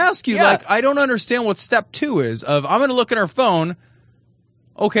actually going to ask you, I don't understand what step 2 is of I'm going to look at her phone.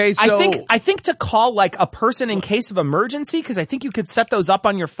 Okay, so I think to call like a person in case of emergency, because I think you could set those up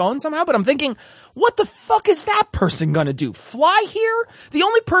on your phone somehow, but I'm thinking, what the fuck is that person gonna do? Fly here? The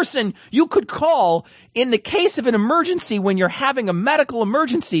only person you could call in the case of an emergency when you're having a medical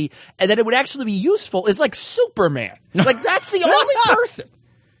emergency and that it would actually be useful is like Superman. Like that's the only person.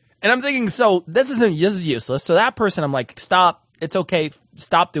 And I'm thinking, so this is useless. So that person, I'm like, stop. It's okay.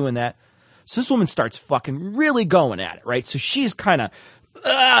 Stop doing that. So this woman starts fucking really going at it, right? So she's kind of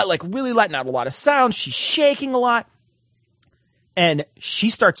like really letting out a lot of sound. She's shaking a lot. And she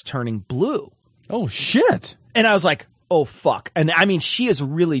starts turning blue. Oh, shit. And I was like, oh, fuck. And I mean, she is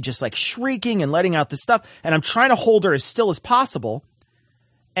really just like shrieking and letting out this stuff. And I'm trying to hold her as still as possible.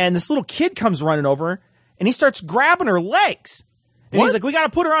 And this little kid comes running over and he starts grabbing her legs. And he's like, we got to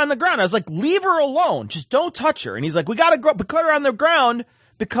put her on the ground. I was like, leave her alone. Just don't touch her. And he's like, we got to put her on the ground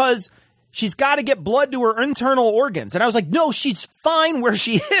because she's got to get blood to her internal organs. And I was like, no, she's fine where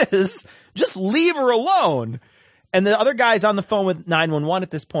she is. Just leave her alone. And the other guy's on the phone with 911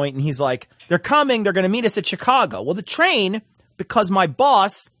 at this point, and he's like, they're coming. They're going to meet us at Chicago. Well, the train, because my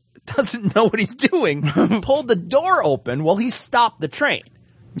boss doesn't know what he's doing, pulled the door open while he stopped the train.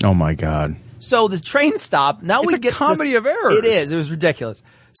 Oh, my God. So the train stopped. Now we get comedy of errors. It is. It was ridiculous.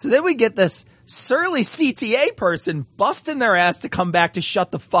 So then we get this surly CTA person busting their ass to come back to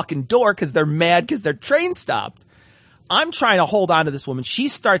shut the fucking door because they're mad because their train stopped. I'm trying to hold on to this woman. She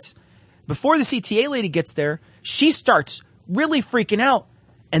starts, before the CTA lady gets there, she starts really freaking out.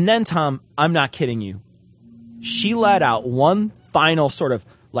 And then, Tom, I'm not kidding you. She let out one final sort of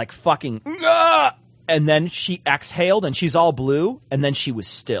like fucking, and then she exhaled and she's all blue. And then she was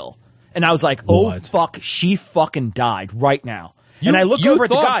still. And I was like, oh, fuck, she fucking died right now. And I look over at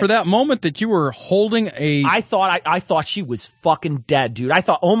the guy. For that moment that you were holding a... I thought she was fucking dead, dude. I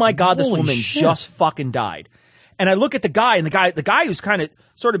thought, oh my God, this woman just fucking died. And I look at the guy, and the guy who's kind of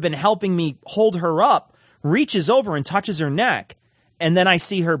sort of been helping me hold her up reaches over and touches her neck. And then I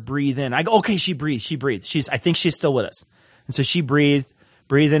see her breathe in. I go, okay, she breathed. I think she's still with us. And so she breathing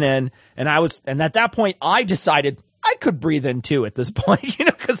in. And at that point, I decided I could breathe in too at this point,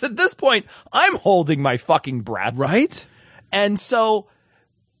 because at this point, I'm holding my fucking breath. Right? And so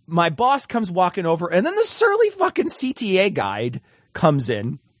my boss comes walking over, and then the surly fucking CTA guy comes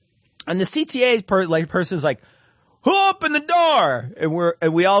in, and the CTA person is like, who opened the door?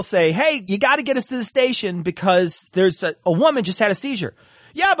 And we all say, hey, you got to get us to the station because there's a woman just had a seizure.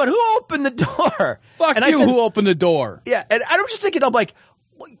 Yeah, but who opened the door? Fuck and you, who opened the door? Yeah, and I'm just thinking, I'm like,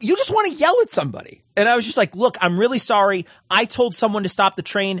 you just want to yell at somebody. And I was just like, look, I'm really sorry. I told someone to stop the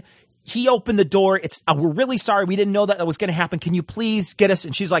train. He opened the door. We're really sorry. We didn't know that was going to happen. Can you please get us?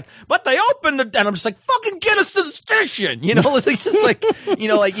 And she's like, but they opened the, and I'm just like, fucking get us to the station. It's just like,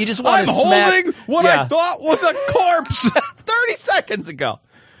 like you just want to smack. I'm holding what I thought was a corpse 30 seconds ago.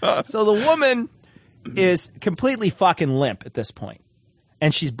 So the woman is completely fucking limp at this point.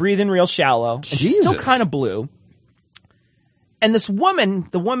 And she's breathing real shallow. And she's still kind of blue. And this woman,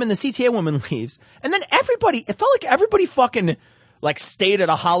 the CTA woman leaves. And then it felt like everybody fucking like stayed at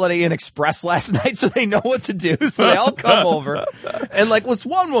a Holiday Inn Express last night, so they know what to do. So they all come over, and like this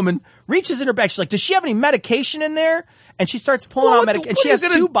one woman reaches in her bag. She's like, "Does she have any medication in there?" And she starts pulling out medication. And she has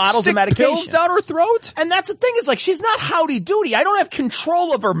 2 bottles of medication. Pills down her throat? And that's the thing is like, she's not howdy doody. I don't have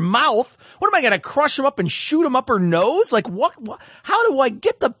control of her mouth. What am I going to crush them up and shoot them up her nose? Like what? How do I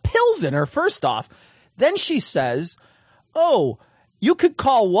get the pills in her? First off, then she says, "Oh, you could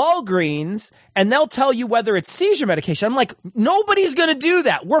call Walgreens and they'll tell you whether it's seizure medication." I'm like, nobody's going to do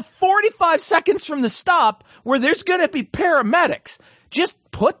that. We're 45 seconds from the stop where there's going to be paramedics. Just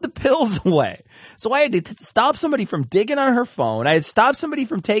put the pills away. So I had to stop somebody from digging on her phone. I had to stop somebody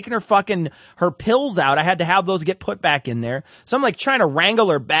from taking her pills out. I had to have those get put back in there. So I'm like trying to wrangle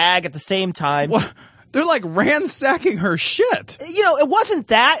her bag at the same time. What? They're like ransacking her shit. You know, it wasn't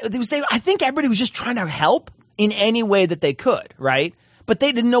that. I think everybody was just trying to help in any way that they could, right? But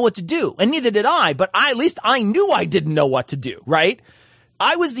they didn't know what to do. And neither did I. But at least I knew I didn't know what to do, right?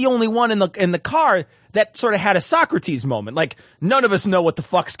 I was the only one in the car that sort of had a Socrates moment. Like, none of us know what the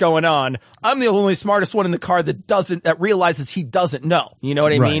fuck's going on. I'm the only smartest one in the car that realizes he doesn't know. You know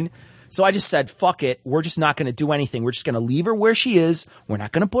what I mean? So I just said, fuck it. We're just not going to do anything. We're just going to leave her where she is. We're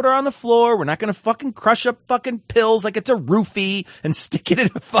not going to put her on the floor. We're not going to fucking crush up fucking pills like it's a roofie and stick it in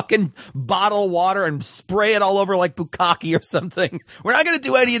a fucking bottle of water and spray it all over like bukkake or something. We're not going to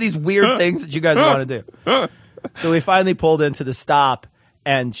do any of these weird things that you guys want to do. So we finally pulled into the stop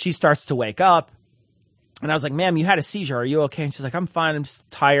and she starts to wake up. And I was like, "Ma'am, you had a seizure. Are you okay?" And she's like, "I'm fine. I'm just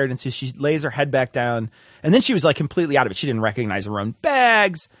tired." And so she lays her head back down. And then she was like completely out of it. She didn't recognize her own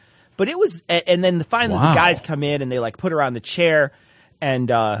bags. But it was, and then finally the guys come in and they like put her on the chair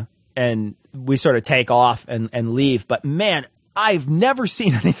and we sort of take off and leave. But man, I've never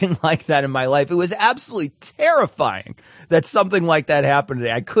seen anything like that in my life. It was absolutely terrifying that something like that happened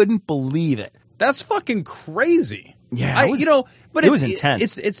today. I couldn't believe it. That's fucking crazy. Yeah. But it was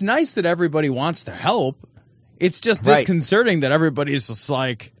intense. It's nice that everybody wants to help. It's just disconcerting that everybo's just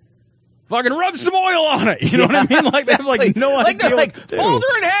like, fucking rub some oil on it. You know what I mean? Like they have like no idea. They're like, fold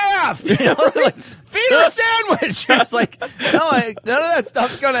her in half. You know, like feed her a sandwich. I was like, no, none of that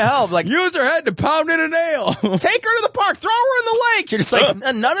stuff's gonna help. Like use her head to pound in a nail. Take her to the park. Throw her in the lake. You're just like,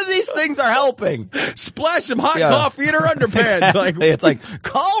 none of these things are helping. Splash some hot coffee in her underpants. Exactly. Like it's like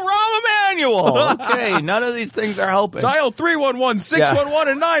call Rahm Emanuel. Okay, none of these things are helping. Dial 311,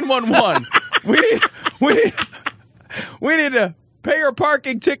 611, and 911. We need to pay her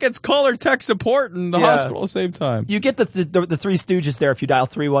parking tickets, call her tech support, and the hospital at the same time. You get the Three Stooges there if you dial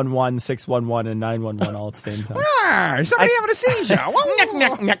 311, 611, and 911 all at the same time. Somebody having a seizure.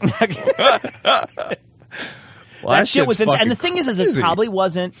 Well, that shit was intense. And the thing is it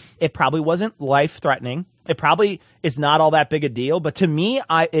probably wasn't life threatening. It probably is not all that big a deal. But to me,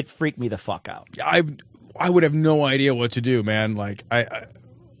 it freaked me the fuck out. I would have no idea what to do, man. Like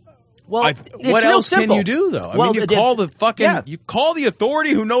what else simple. can you do though? I mean, you call the fucking, you call the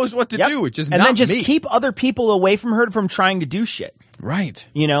authority who knows what to do. It's just and not then just me. keep other people away from her from trying to do shit. Right.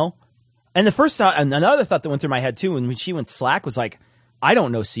 You know. And the first thought, and another thought that went through my head too, when she went slack, was like, I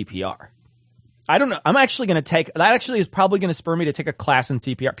don't know CPR. I don't know. I'm actually going to take that. Actually, is probably going to spur me to take a class in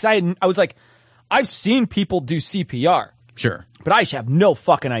CPR because I was like, I've seen people do CPR, sure, but I have no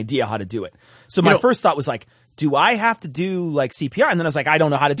fucking idea how to do it. So my first thought was like, do I have to do like CPR? And then I was like, I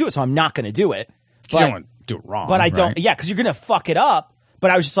don't know how to do it, so I'm not going to do it. But, you don't want to do it wrong. But I don't. Yeah, because you're going to fuck it up. But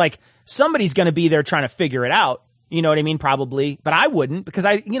I was just like, somebody's going to be there trying to figure it out. You know what I mean? Probably, but I wouldn't because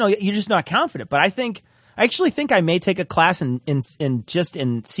you're just not confident. But I actually think I may take a class in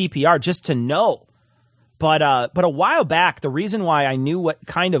CPR just to know. But a while back, the reason why I knew what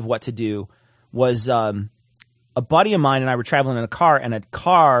to do was a buddy of mine and I were traveling in a car, and a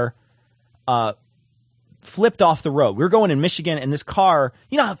car flipped off the road. We were going in Michigan, and this car,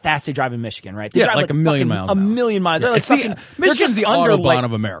 you know how fast they drive in Michigan, right? They drive like a million miles. A million miles. Yeah, Michigan's the Autobahn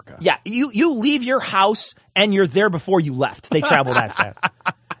of America. Yeah, you leave your house and you're there before you left. They travel that fast.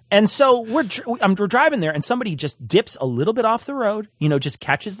 And so we're driving there, and somebody just dips a little bit off the road, just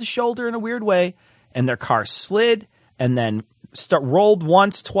catches the shoulder in a weird way, and their car slid and then rolled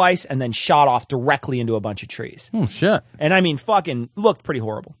once, twice, and then shot off directly into a bunch of trees. Oh, shit. And I mean, fucking looked pretty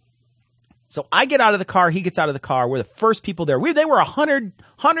horrible. So I get out of the car, he gets out of the car. We're the first people there. They were 100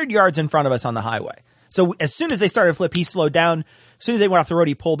 yards in front of us on the highway. So as soon as they started to flip, he slowed down. As soon as they went off the road,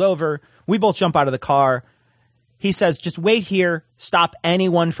 he pulled over. We both jump out of the car. He says, just wait here. Stop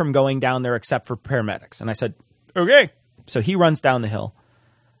anyone from going down there except for paramedics. And I said, okay. So he runs down the hill.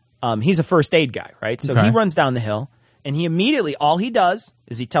 He's a first aid guy, right? So he runs down the hill, and he immediately, all he does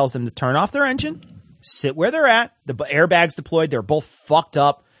is he tells them to turn off their engine, sit where they're at. The airbags deployed. They're both fucked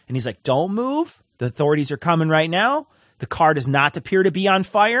up. And he's like, don't move. The authorities are coming right now. The car does not appear to be on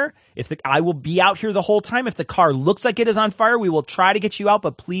fire. I will be out here the whole time. If the car looks like it is on fire, we will try to get you out,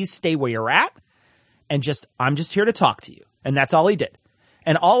 but please stay where you're at. And I'm just here to talk to you. And that's all he did.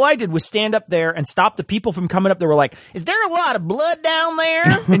 And all I did was stand up there and stop the people from coming up. They were like, is there a lot of blood down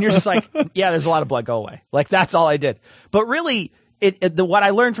there? And you're just like, yeah, there's a lot of blood. Go away. Like, that's all I did. But really, what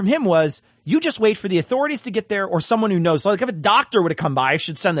I learned from him was you just wait for the authorities to get there or someone who knows. So like if a doctor would have come by, I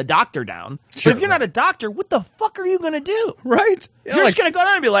should send the doctor down. Sure, but if you're not a doctor, what the fuck are you going to do? Right. You're just going to go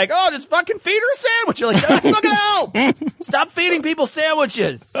down and be like, oh, just fucking feed her a sandwich. You're like, that's not going to help. Stop feeding people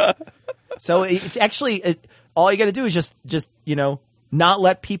sandwiches. So it's actually, all you got to do is just, not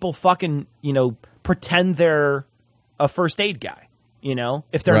let people fucking, pretend they're a first aid guy,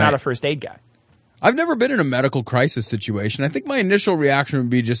 if they're not a first aid guy. I've never been in a medical crisis situation. I think my initial reaction would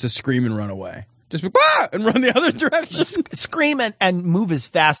be just to scream and run away. Just be, ah! And run the other direction. Just scream and move as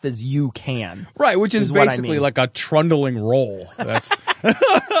fast as you can. Right, which is basically like a trundling roll. That's